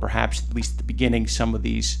for, perhaps at least at the beginning, some of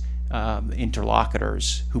these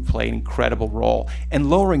interlocutors who play an incredible role, and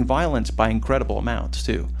lowering violence by incredible amounts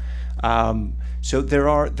too. So there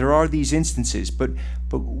are these instances, but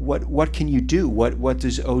what can you do? What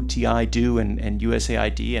does OTI do, and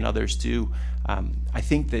USAID and others do? I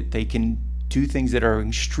think that they can do things that are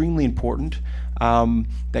extremely important,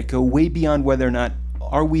 that go way beyond whether or not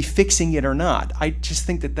are we fixing it or not. I just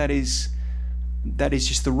think that is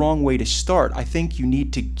just the wrong way to start. I think you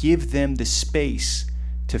need to give them the space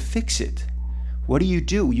to fix it. What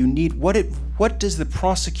do? You need, what does the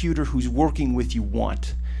prosecutor who's working with you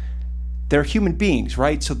want? They're human beings,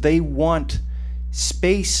 right? So they want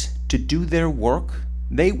space to do their work.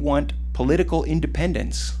 They want political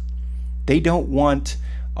independence. They don't want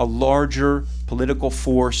a larger political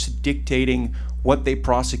force dictating what they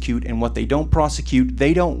prosecute and what they don't prosecute.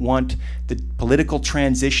 They don't want the political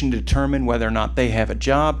transition to determine whether or not they have a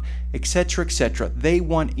job, etc., etc. They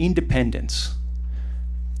want independence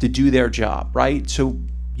to do their job, right? So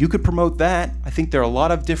you could promote that. I think there are a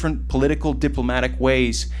lot of different political, diplomatic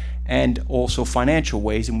ways and also financial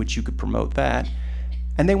ways in which you could promote that.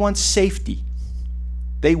 And they want safety.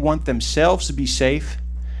 They want themselves to be safe.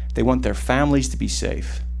 They want their families to be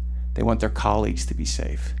safe. They want their colleagues to be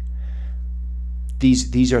safe.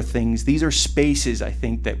 These are things, these are spaces, I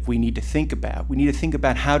think, that we need to think about. We need to think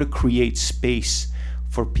about how to create space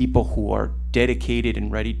for people who are dedicated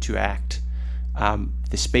and ready to act,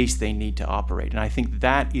 the space they need to operate. And I think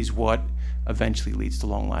that is what eventually leads to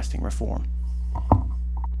long-lasting reform.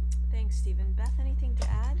 Thanks, Stephen. Beth, anything to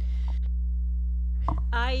add?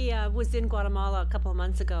 I was in Guatemala a couple of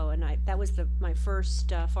months ago, and that was my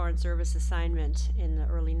first Foreign Service assignment in the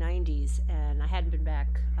early 90s, and I hadn't been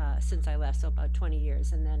back since I left, so about 20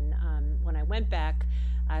 years. And then when I went back,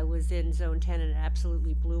 I was in Zone 10, and it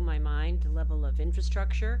absolutely blew my mind, the level of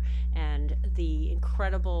infrastructure and the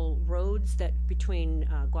incredible roads that between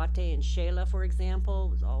Guate and Shela, for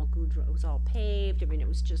example, it was all paved. I mean, it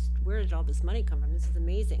was just, where did all this money come from? This is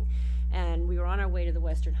amazing. And we were on our way to the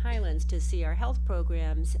Western Highlands to see our health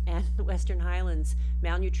programs, and the Western Highlands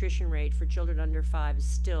malnutrition rate for children under 5 is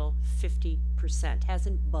still 50%,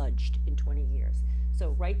 hasn't budged in 20 years.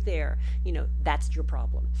 So right there, you know, that's your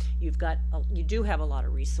problem. You do have a lot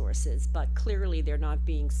of resources, but clearly they're not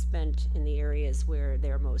being spent in the areas where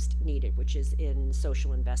they're most needed, which is in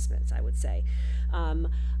social investments, I would say.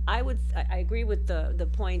 I agree with the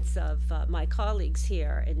points of my colleagues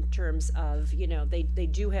here in terms of, you know, they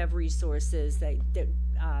do have resources they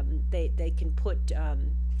can put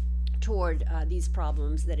toward these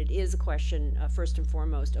problems, that it is a question, first and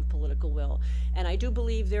foremost, of political will. And I do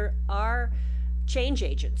believe there are change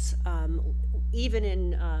agents, even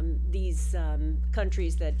in these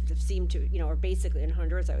countries that seem to, you know, are basically, in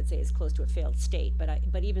Honduras, I would say, is close to a failed state.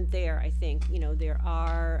 But even there, I think, you know, there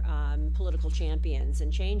are political champions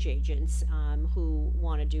and change agents who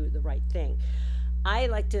want to do the right thing. I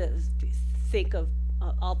like to think of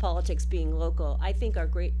all politics being local. I think our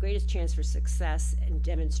greatest chance for success and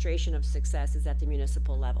demonstration of success is at the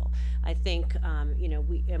municipal level. I think, you know,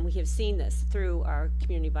 we have seen this through our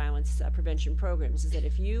community violence prevention programs, is that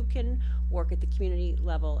if you can work at the community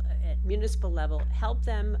level, at municipal level, help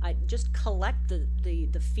them just collect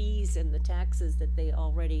the fees and the taxes that they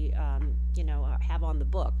already, you know, have on the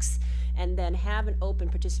books, and then have an open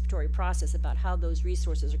participatory process about how those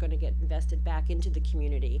resources are going to get invested back into the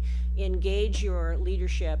community. Engage your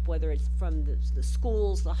leadership, whether it's from the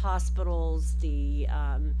schools, the hospitals, the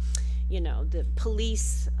you know, the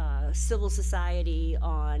police, civil society,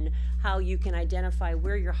 on how you can identify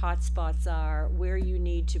where your hot spots are, where you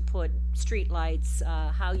need to put street lights,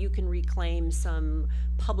 how you can reclaim some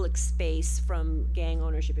public space from gang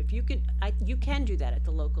ownership. If you could, you can do that at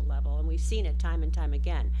the local level, and we've seen it time and time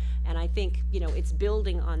again. And I think, you know, it's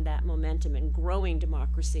building on that momentum and growing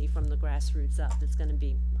democracy from the grassroots up that's going to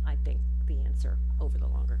be, I think, the answer over the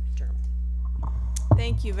longer term.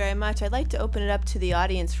 Thank you very much. I'd like to open it up to the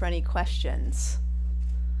audience for any questions.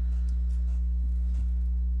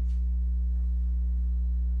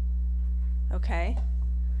 Okay.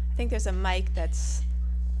 I think there's a mic that's,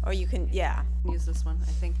 or you can, yeah. Use this one,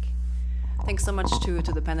 I think. Thanks so much to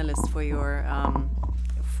the panelists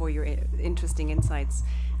for your interesting insights.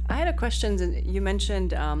 I had a question. You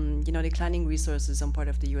mentioned, you know, declining resources on part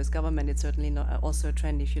of the U.S. government. It's certainly not also a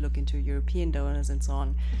trend if you look into European donors and so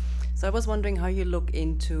on. So I was wondering how you look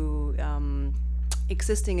into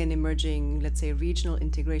existing and emerging, let's say, regional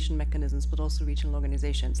integration mechanisms, but also regional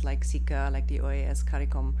organizations like SICA, like the OAS,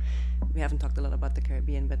 CARICOM. We haven't talked a lot about the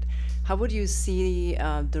Caribbean, but how would you see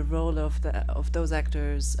the role of those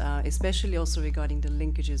actors, especially also regarding the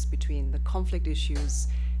linkages between the conflict issues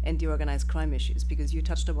and the organized crime issues? Because you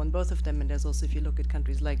touched upon both of them, and there's also, if you look at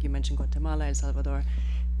countries like you mentioned Guatemala, El Salvador,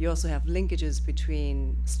 you also have linkages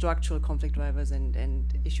between structural conflict drivers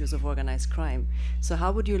and issues of organized crime. So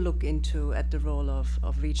how would you look at the role of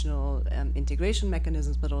regional integration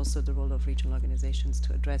mechanisms, but also the role of regional organizations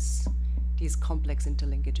to address these complex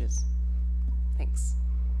interlinkages? Thanks.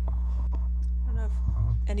 I don't know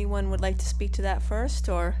if anyone would like to speak to that first,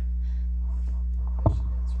 or?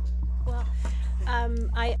 Well,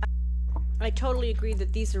 I totally agree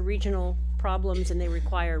that these are regional problems and they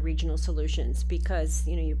require regional solutions, because,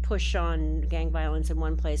 you know, you push on gang violence in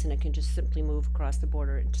one place and it can just simply move across the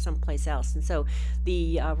border into someplace else. And so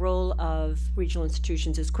the role of regional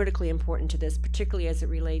institutions is critically important to this, particularly as it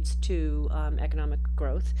relates to economic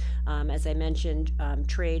growth. As I mentioned,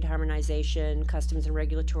 trade harmonization, customs and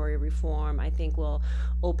regulatory reform, I think, will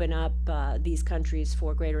open up these countries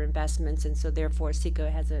for greater investments, and so therefore SICA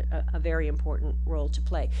has a very important role to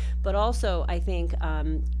play. But also, I think,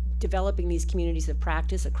 developing these communities of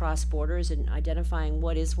practice across borders and identifying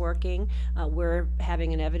what is working. We're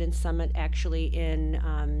having an evidence summit actually in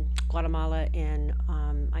Guatemala in,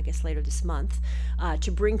 I guess, later this month,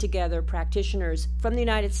 to bring together practitioners from the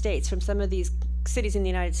United States, from some of these cities in the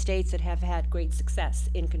United States that have had great success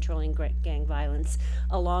in controlling gang violence,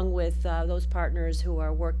 along with those partners who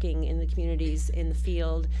are working in the communities in the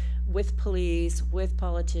field with police, with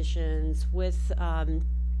politicians, with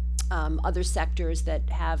other sectors that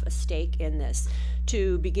have a stake in this,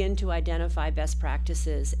 to begin to identify best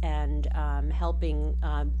practices and helping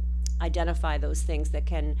identify those things that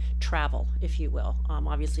can travel, if you will,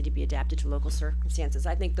 obviously to be adapted to local circumstances.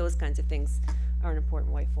 I think those kinds of things are an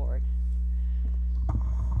important way forward.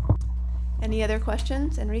 Any other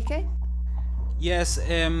questions, Enrique? Yes,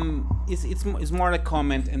 it's more a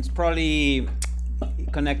comment, and it's probably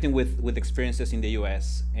connecting with experiences in the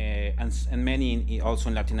U.S. And many also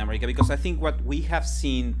in Latin America, because I think what we have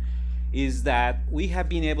seen is that we have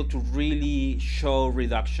been able to really show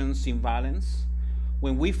reductions in violence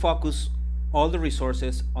when we focus all the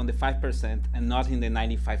resources on the 5% and not in the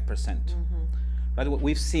 95%. But what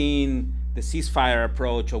we've seen, the ceasefire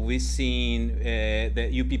approach, or we've seen the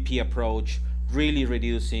UPP approach really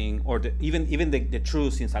reducing, or even the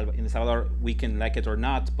truce in El Salvador, we can like it or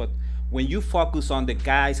not, but when you focus on the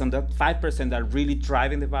guys, on the 5% that are really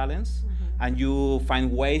driving the violence, and you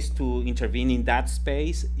find ways to intervene in that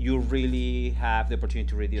space, you really have the opportunity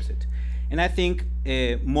to reduce it. And I think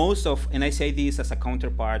and I say this as a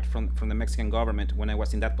counterpart from the Mexican government when I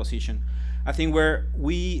was in that position, I think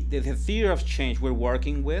the theory of change we're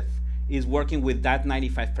working with is working with that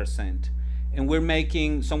 95%. And we're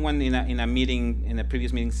making, someone in a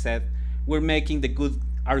previous meeting said, we're making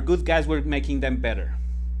our good guys, we're making them better.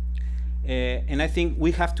 And I think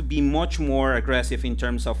we have to be much more aggressive in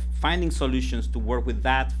terms of finding solutions to work with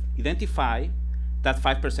that, identify that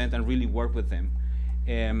 5% and really work with them.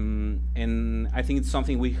 And I think it's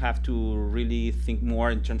something we have to really think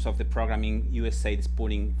more in terms of the programming USAID is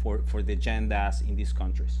putting for the agendas in these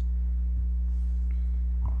countries.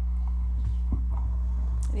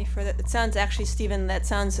 Any further? It sounds actually, Stephen, that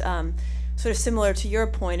sounds sort of similar to your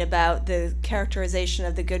point about the characterization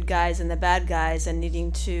of the good guys and the bad guys, and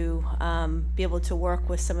needing to be able to work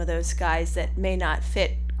with some of those guys that may not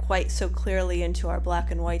fit quite so clearly into our black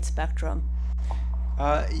and white spectrum.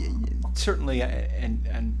 Certainly,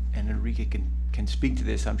 and Enrique can speak to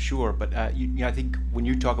this, I'm sure, but I think when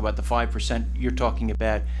you talk about the 5%, you're talking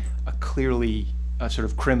about a clearly sort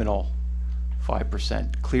of criminal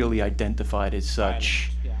 5%, clearly identified as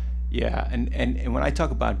such. Yeah, and when I talk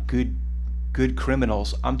about good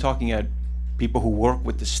criminals, I'm talking about people who work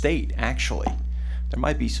with the state. Actually, there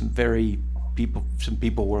might be some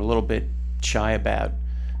people we're a little bit shy about,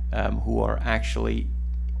 who are actually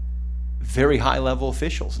very high-level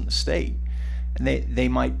officials in the state, and they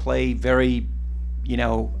might play very,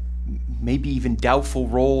 maybe even doubtful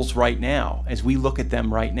roles right now as we look at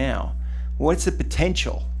them right now. What's the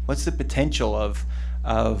potential? What's the potential of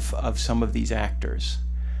some of these actors?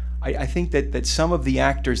 I think that some of the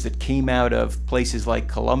actors that came out of places like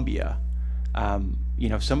Colombia,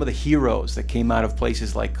 some of the heroes that came out of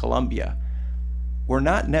places like Colombia, were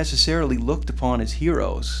not necessarily looked upon as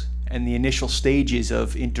heroes in the initial stages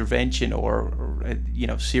of intervention or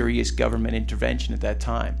serious government intervention at that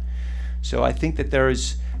time. So I think that there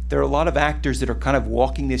are a lot of actors that are kind of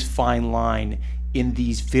walking this fine line in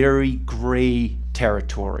these very gray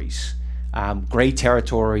territories.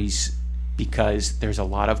 Because there's a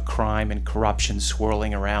lot of crime and corruption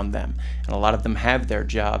swirling around them, and a lot of them have their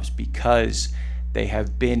jobs because they've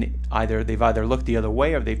either looked the other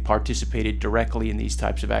way or they've participated directly in these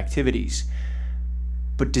types of activities.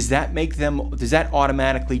 But does that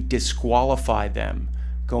automatically disqualify them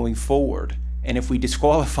going forward? And if we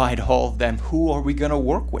disqualified all of them, who are we going to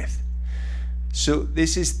work with? So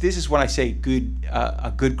this is when I say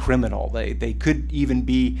a good criminal. They could even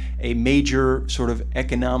be a major sort of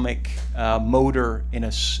economic motor in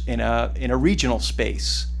a regional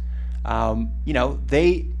space.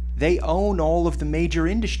 They own all of the major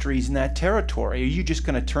industries in that territory. Are you just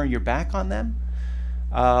going to turn your back on them?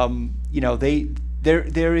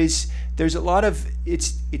 There's a lot of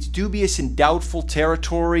it's dubious and doubtful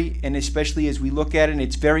territory, and especially as we look at it, and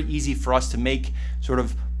it's very easy for us to make sort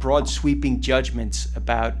of broad sweeping judgments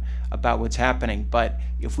about what's happening. But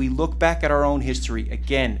if we look back at our own history,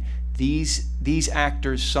 again, these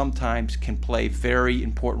actors sometimes can play very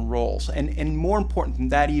important roles. And more important than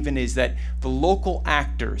that even is that the local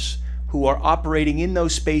actors who are operating in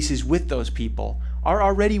those spaces with those people are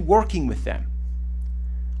already working with them.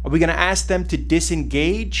 Are we going to ask them to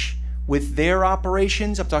disengage with their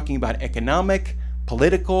operations? I'm talking about economic,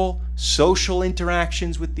 political, social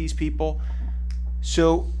interactions with these people.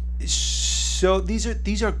 So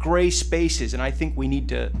these are gray spaces, and I think we need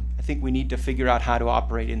to figure out how to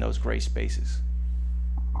operate in those gray spaces.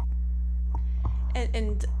 And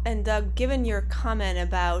And Doug, given your comment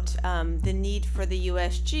about the need for the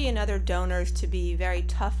USG and other donors to be very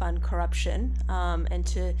tough on corruption and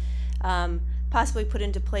to possibly put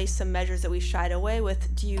into place some measures that we shied away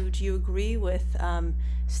with, do you agree with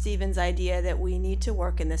Stephen's idea that we need to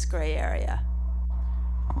work in this gray area?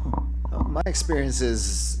 My experience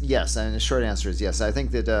is yes, and the short answer is yes. I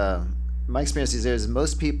think that my experience is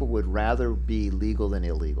most people would rather be legal than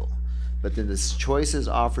illegal. But then the choices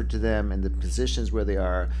offered to them and the positions where they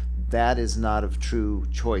are, that is not of true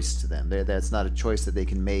choice to them. That's not a choice that they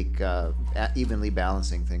can make evenly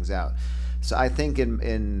balancing things out. So I think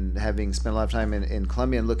in having spent a lot of time in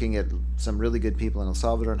Colombia and looking at some really good people in El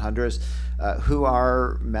Salvador and Honduras who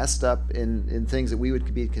are messed up in things that we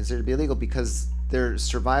would be considered to be illegal because their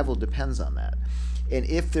survival depends on that. And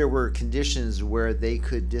if there were conditions where they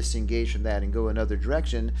could disengage from that and go another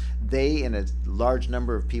direction, they and a large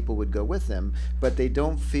number of people would go with them, but they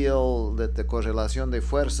don't feel that the correlación de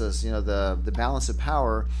fuerzas, the balance of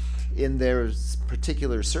power in their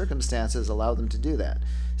particular circumstances allow them to do that.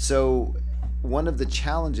 So one of the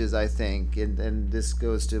challenges, I think, and this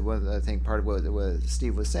goes to I think part of what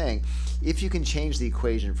Steve was saying, if you can change the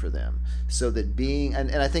equation for them so that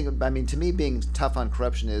and I think, to me, being tough on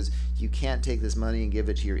corruption is you can't take this money and give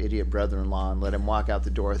it to your idiot brother-in-law and let him walk out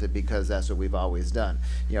the door with it because that's what we've always done.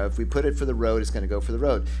 If we put it for the road, it's going to go for the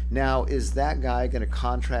road. Now, is that guy going to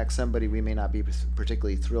contract somebody we may not be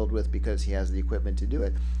particularly thrilled with because he has the equipment to do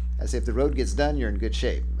it? I say if the road gets done, you're in good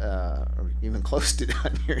shape, or even close to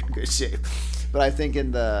done, you're in good shape. But I think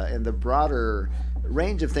in the broader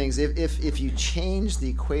range of things, if you change the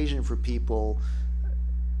equation for people,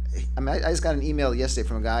 I just got an email yesterday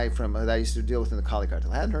from a guy that I used to deal with in the Cali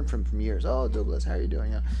cartel. I hadn't heard from him for years. Oh, Douglas, how are you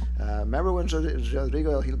doing? Remember when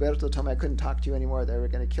Rodrigo Gilberto told me I couldn't talk to you anymore? They were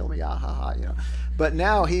going to kill me. Ah, ha, ha. But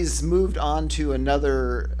now he's moved on to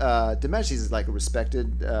another dimension. He's like a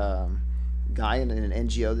respected guy in an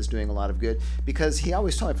NGO that's doing a lot of good, because he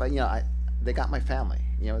always told me, they got my family,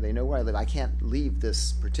 they know where I live. I can't leave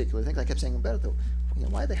this particular thing. I kept saying, Humberto,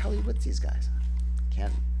 why the hell are you with these guys?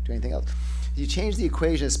 Can't do anything else. You change the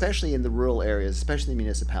equation, especially in the rural areas, especially the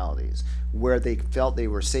municipalities, where they felt they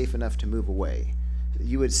were safe enough to move away.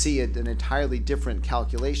 You would see an entirely different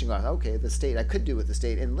calculation going, okay, the state, I could do with the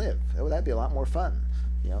state and live. Oh, that'd be a lot more fun,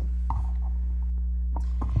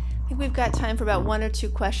 I think we've got time for about one or two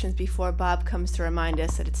questions before Bob comes to remind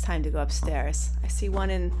us that it's time to go upstairs. I see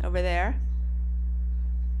one over there.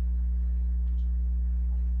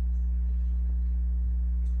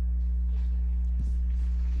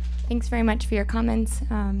 Thanks very much for your comments.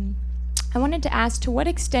 I wanted to ask, to what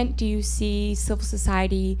extent do you see civil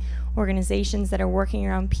society organizations that are working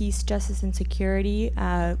around peace, justice, and security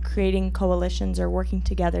creating coalitions or working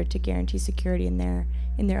together to guarantee security in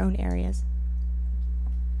their own areas?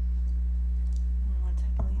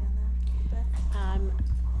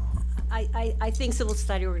 I think civil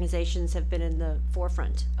society organizations have been in the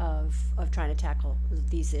forefront of trying to tackle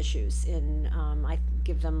these issues, and I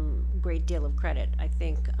give them a great deal of credit. I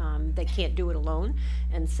think they can't do it alone,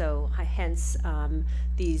 and so hence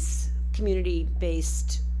these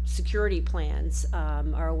community-based security plans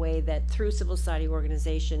are a way that through civil society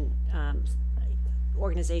organizations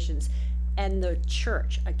and the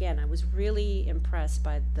church. Again, I was really impressed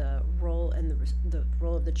by the role and the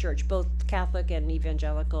role of the church, both Catholic and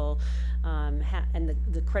evangelical, and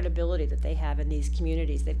the credibility that they have in these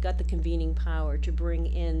communities. They've got the convening power to bring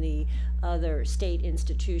in the other state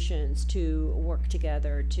institutions to work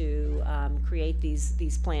together to create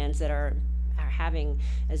these plans that are having,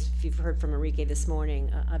 as you've heard from Enrique this morning,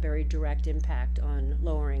 a very direct impact on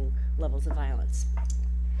lowering levels of violence.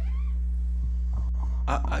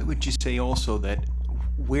 I would just say also that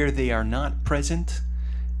where they are not present,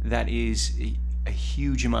 that is a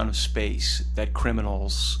huge amount of space that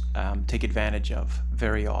criminals take advantage of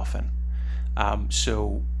very often.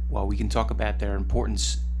 So while we can talk about their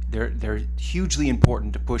importance, they're hugely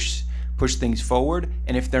important to push things forward,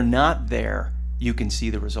 and if they're not there, you can see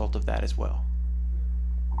the result of that as well.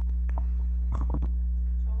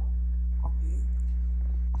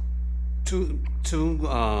 Two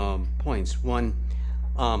points. One,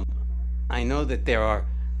 I know that there are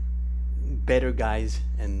better guys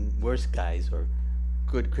and worse guys, or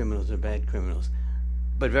good criminals or bad criminals,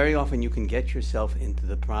 but very often you can get yourself into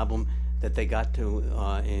the problem that they got to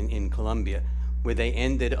in Colombia, where they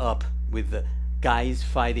ended up with the guys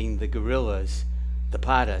fighting the guerrillas, the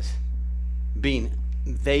paras, being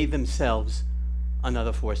they themselves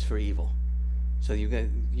another force for evil. So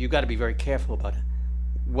you got to be very careful about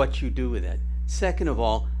what you do with that. Second of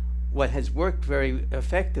all, what has worked very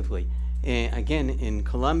effectively, again in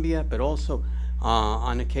Colombia, but also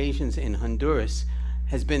on occasions in Honduras,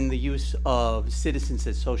 has been the use of citizens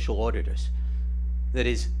as social auditors. That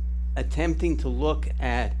is, attempting to look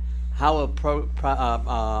at how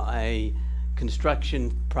a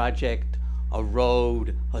construction project, a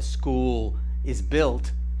road, a school is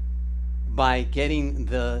built by getting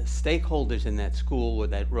the stakeholders in that school or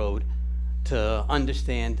that road to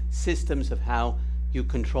understand systems of how you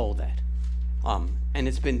control that. And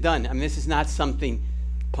it's been done. I mean, this is not something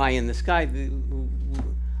pie in the sky.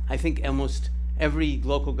 I think almost every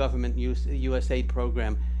local government USAID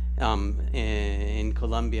program in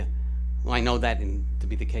Colombia, well, I know that to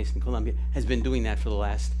be the case in Colombia, has been doing that for the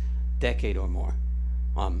last decade or more.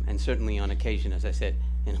 And certainly on occasion, as I said,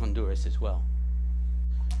 in Honduras as well.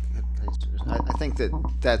 I think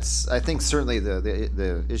I think certainly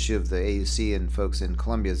the issue of the AUC and folks in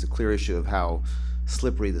Colombia is a clear issue of how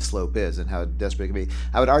slippery the slope is and how desperate it can be.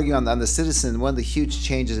 I would argue on the citizen, one of the huge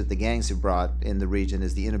changes that the gangs have brought in the region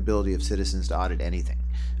is the inability of citizens to audit anything.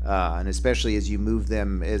 And especially as they move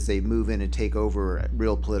in and take over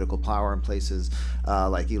real political power in places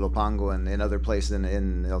like Ilopango and other places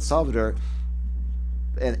in El Salvador,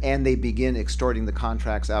 and they begin extorting the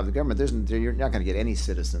contracts out of the government, you're not going to get any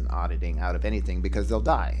citizen auditing out of anything because they'll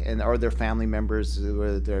die, or their family members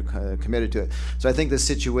they're committed to it. So I think the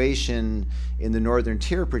situation in the northern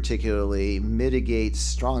tier particularly mitigates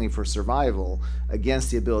strongly for survival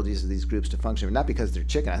against the abilities of these groups to function. Not because they're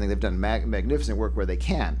chicken. I think they've done magnificent work where they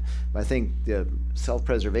can, but I think the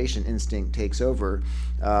self-preservation instinct takes over.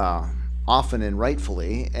 Often and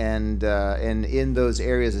rightfully, and in those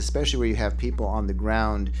areas, especially where you have people on the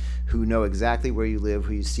ground who know exactly where you live,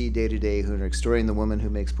 who you see day to day, who are extorting the woman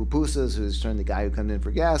who makes pupusas, who's extorting the guy who comes in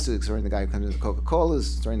for gas, who's extorting the guy who comes in with Coca-Cola,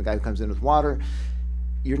 who's extorting the guy who comes in with water.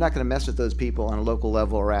 You're not going to mess with those people on a local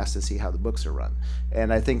level or ask to see how the books are run.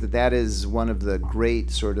 And I think that is one of the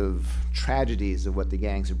great sort of tragedies of what the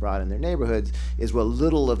gangs have brought in their neighborhoods, is what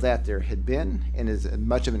little of that there had been, and as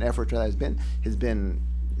much of an effort that has been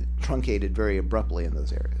truncated very abruptly in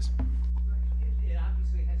those areas. It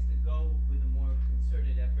obviously has to go with a more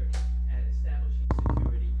concerted effort at establishing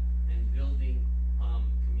security and building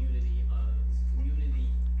community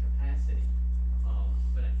capacity.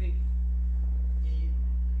 But I think,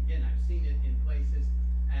 again, I've seen it in places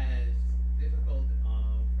as difficult,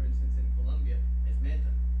 for instance, in Colombia, as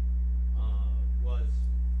Meta was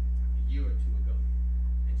a year or two ago,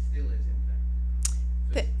 and still is, in fact.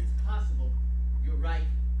 So it's possible. You're right.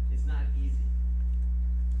 It's not easy.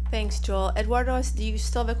 Thanks, Joel. Eduardo, do you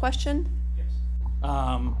still have a question? Yes.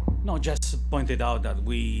 No, just pointed out that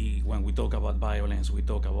when we talk about violence, we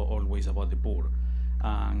talk always about the poor.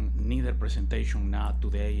 And neither presentation, not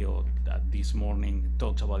today or this morning,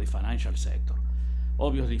 talks about the financial sector.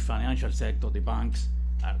 Obviously, financial sector, the banks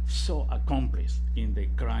are so accomplished in the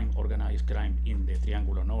crime, organized crime in the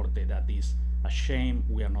Triángulo Norte, that is a shame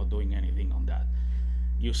we are not doing anything on that.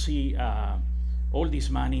 You see, all this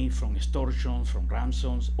money from extortions, from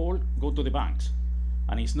ransoms, all go to the banks.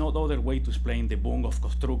 And it's no other way to explain the boom of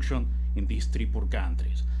construction in these three poor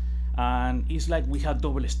countries. And it's like we have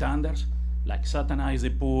double standards, like satanize the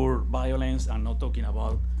poor, violence, and not talking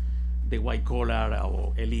about the white collar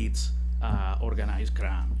or elites organized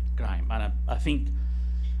crime. And I think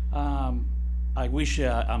I wish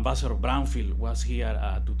Ambassador Brownfield was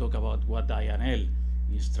here to talk about what INL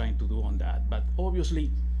is trying to do on that. But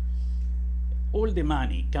obviously, all the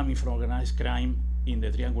money coming from organized crime in the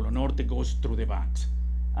Triángulo Norte goes through the banks.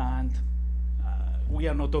 And we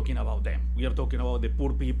are not talking about them. We are talking about the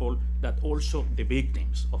poor people that also the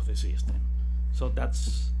victims of the system. So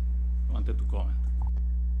that's, I wanted to comment.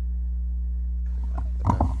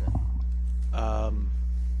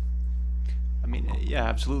 I mean, yeah,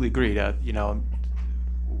 absolutely agreed. You know,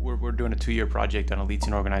 we're doing a 2-year project on elites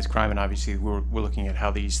and organized crime, and obviously we're looking at how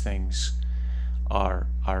these things are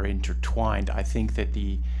intertwined. I think that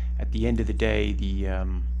at the end of the day,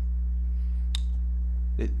 the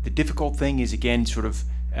difficult thing is, again, sort of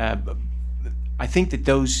I think that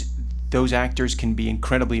those actors can be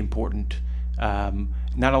incredibly important.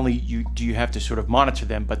 Not only do you have to sort of monitor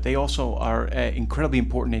them, but they also are incredibly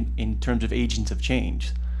important in terms of agents of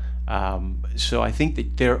change. So I think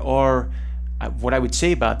that there are, what I would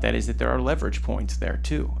say about that is that there are leverage points there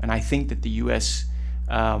too. And I think that the U.S.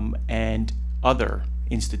 And other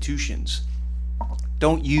institutions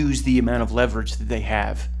don't use the amount of leverage that they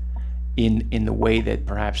have in the way that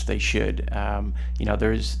perhaps they should. You know,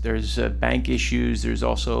 there's bank issues, there's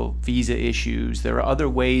also visa issues. There are other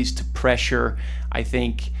ways to pressure, I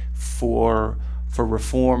think, for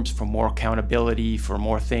reforms, for more accountability, for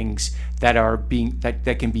more things that are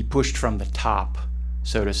that can be pushed from the top,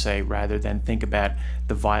 so to say, rather than think about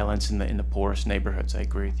the violence in the poorest neighborhoods. I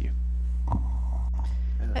agree with you.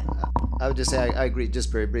 I would just say I agree,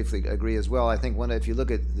 just very briefly agree as well. I think if you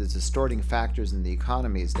look at the distorting factors in the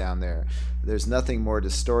economies down there, there's nothing more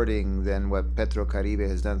distorting than what Petrocaribe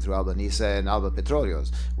has done through Albaniza and Alba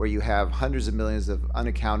Petróleos, where you have hundreds of millions of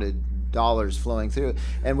unaccounted dollars flowing through.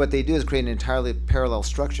 And what they do is create an entirely parallel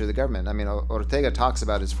structure of the government. I mean, Ortega talks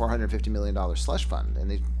about his $450 million slush fund,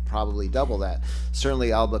 and they probably double that.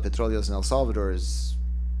 Certainly Alba Petróleos in El Salvador is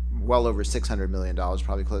well over $600 million,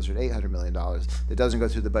 probably closer to $800 million. It doesn't go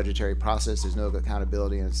through the budgetary process. There's no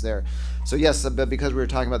accountability, and it's there. So yes, but because we were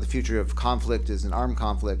talking about the future of conflict as an armed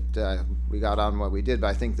conflict, we got on what we did. But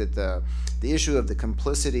I think that the issue of the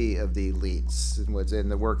complicity of the elites and what's in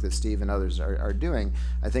the work that Steve and others are doing,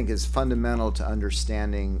 I think is fundamental to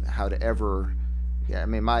understanding how to ever, how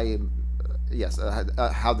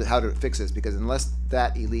to fix this, because unless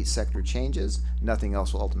that elite sector changes, nothing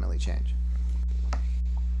else will ultimately change.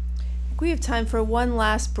 We have time for one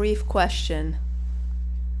last brief question.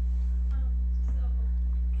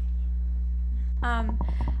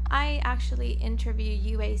 I actually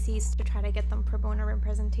interview UACs to try to get them pro bono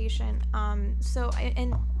representation. As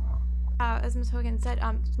Ms. Hogan said,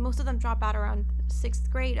 most of them drop out around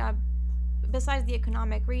 6th grade. Besides the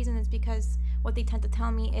economic reason, is because what they tend to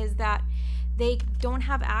tell me is that they don't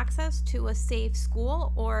have access to a safe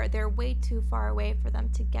school, or they're way too far away for them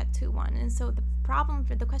to get to one. And so the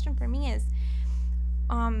question for me is,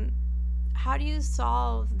 how do you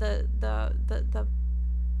solve the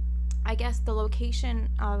I guess the location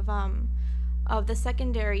of the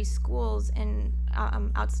secondary schools and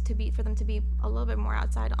for them to be a little bit more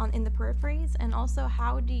outside in the peripheries? And also,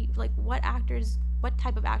 how do you, what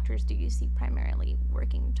type of actors do you see primarily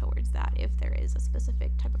working towards that, if there is a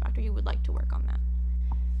specific type of actor you would like to work on that?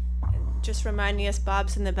 Just reminding us,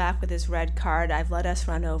 Bob's in the back with his red card. I've let us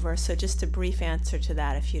run over, so just a brief answer to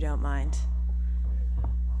that, if you don't mind.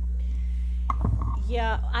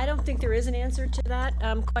 Yeah, I don't think there is an answer to that.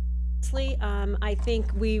 Quite honestly, I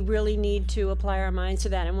think we really need to apply our minds to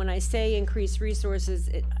that. And when I say increase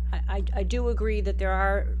resources, I do agree that there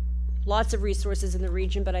are lots of resources in the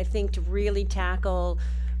region, but I think to really tackle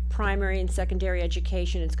primary and secondary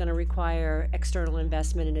education, it's going to require external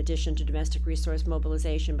investment in addition to domestic resource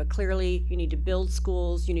mobilization. But clearly, you need to build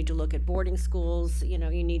schools, you need to look at boarding schools, you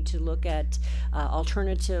need to look at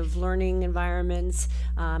alternative learning environments.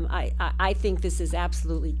 I think this is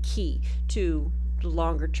absolutely key to the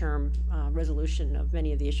longer-term resolution of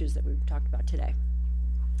many of the issues that we've talked about today.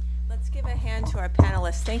 Let's give a hand to our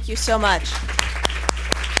panelists. Thank you so much.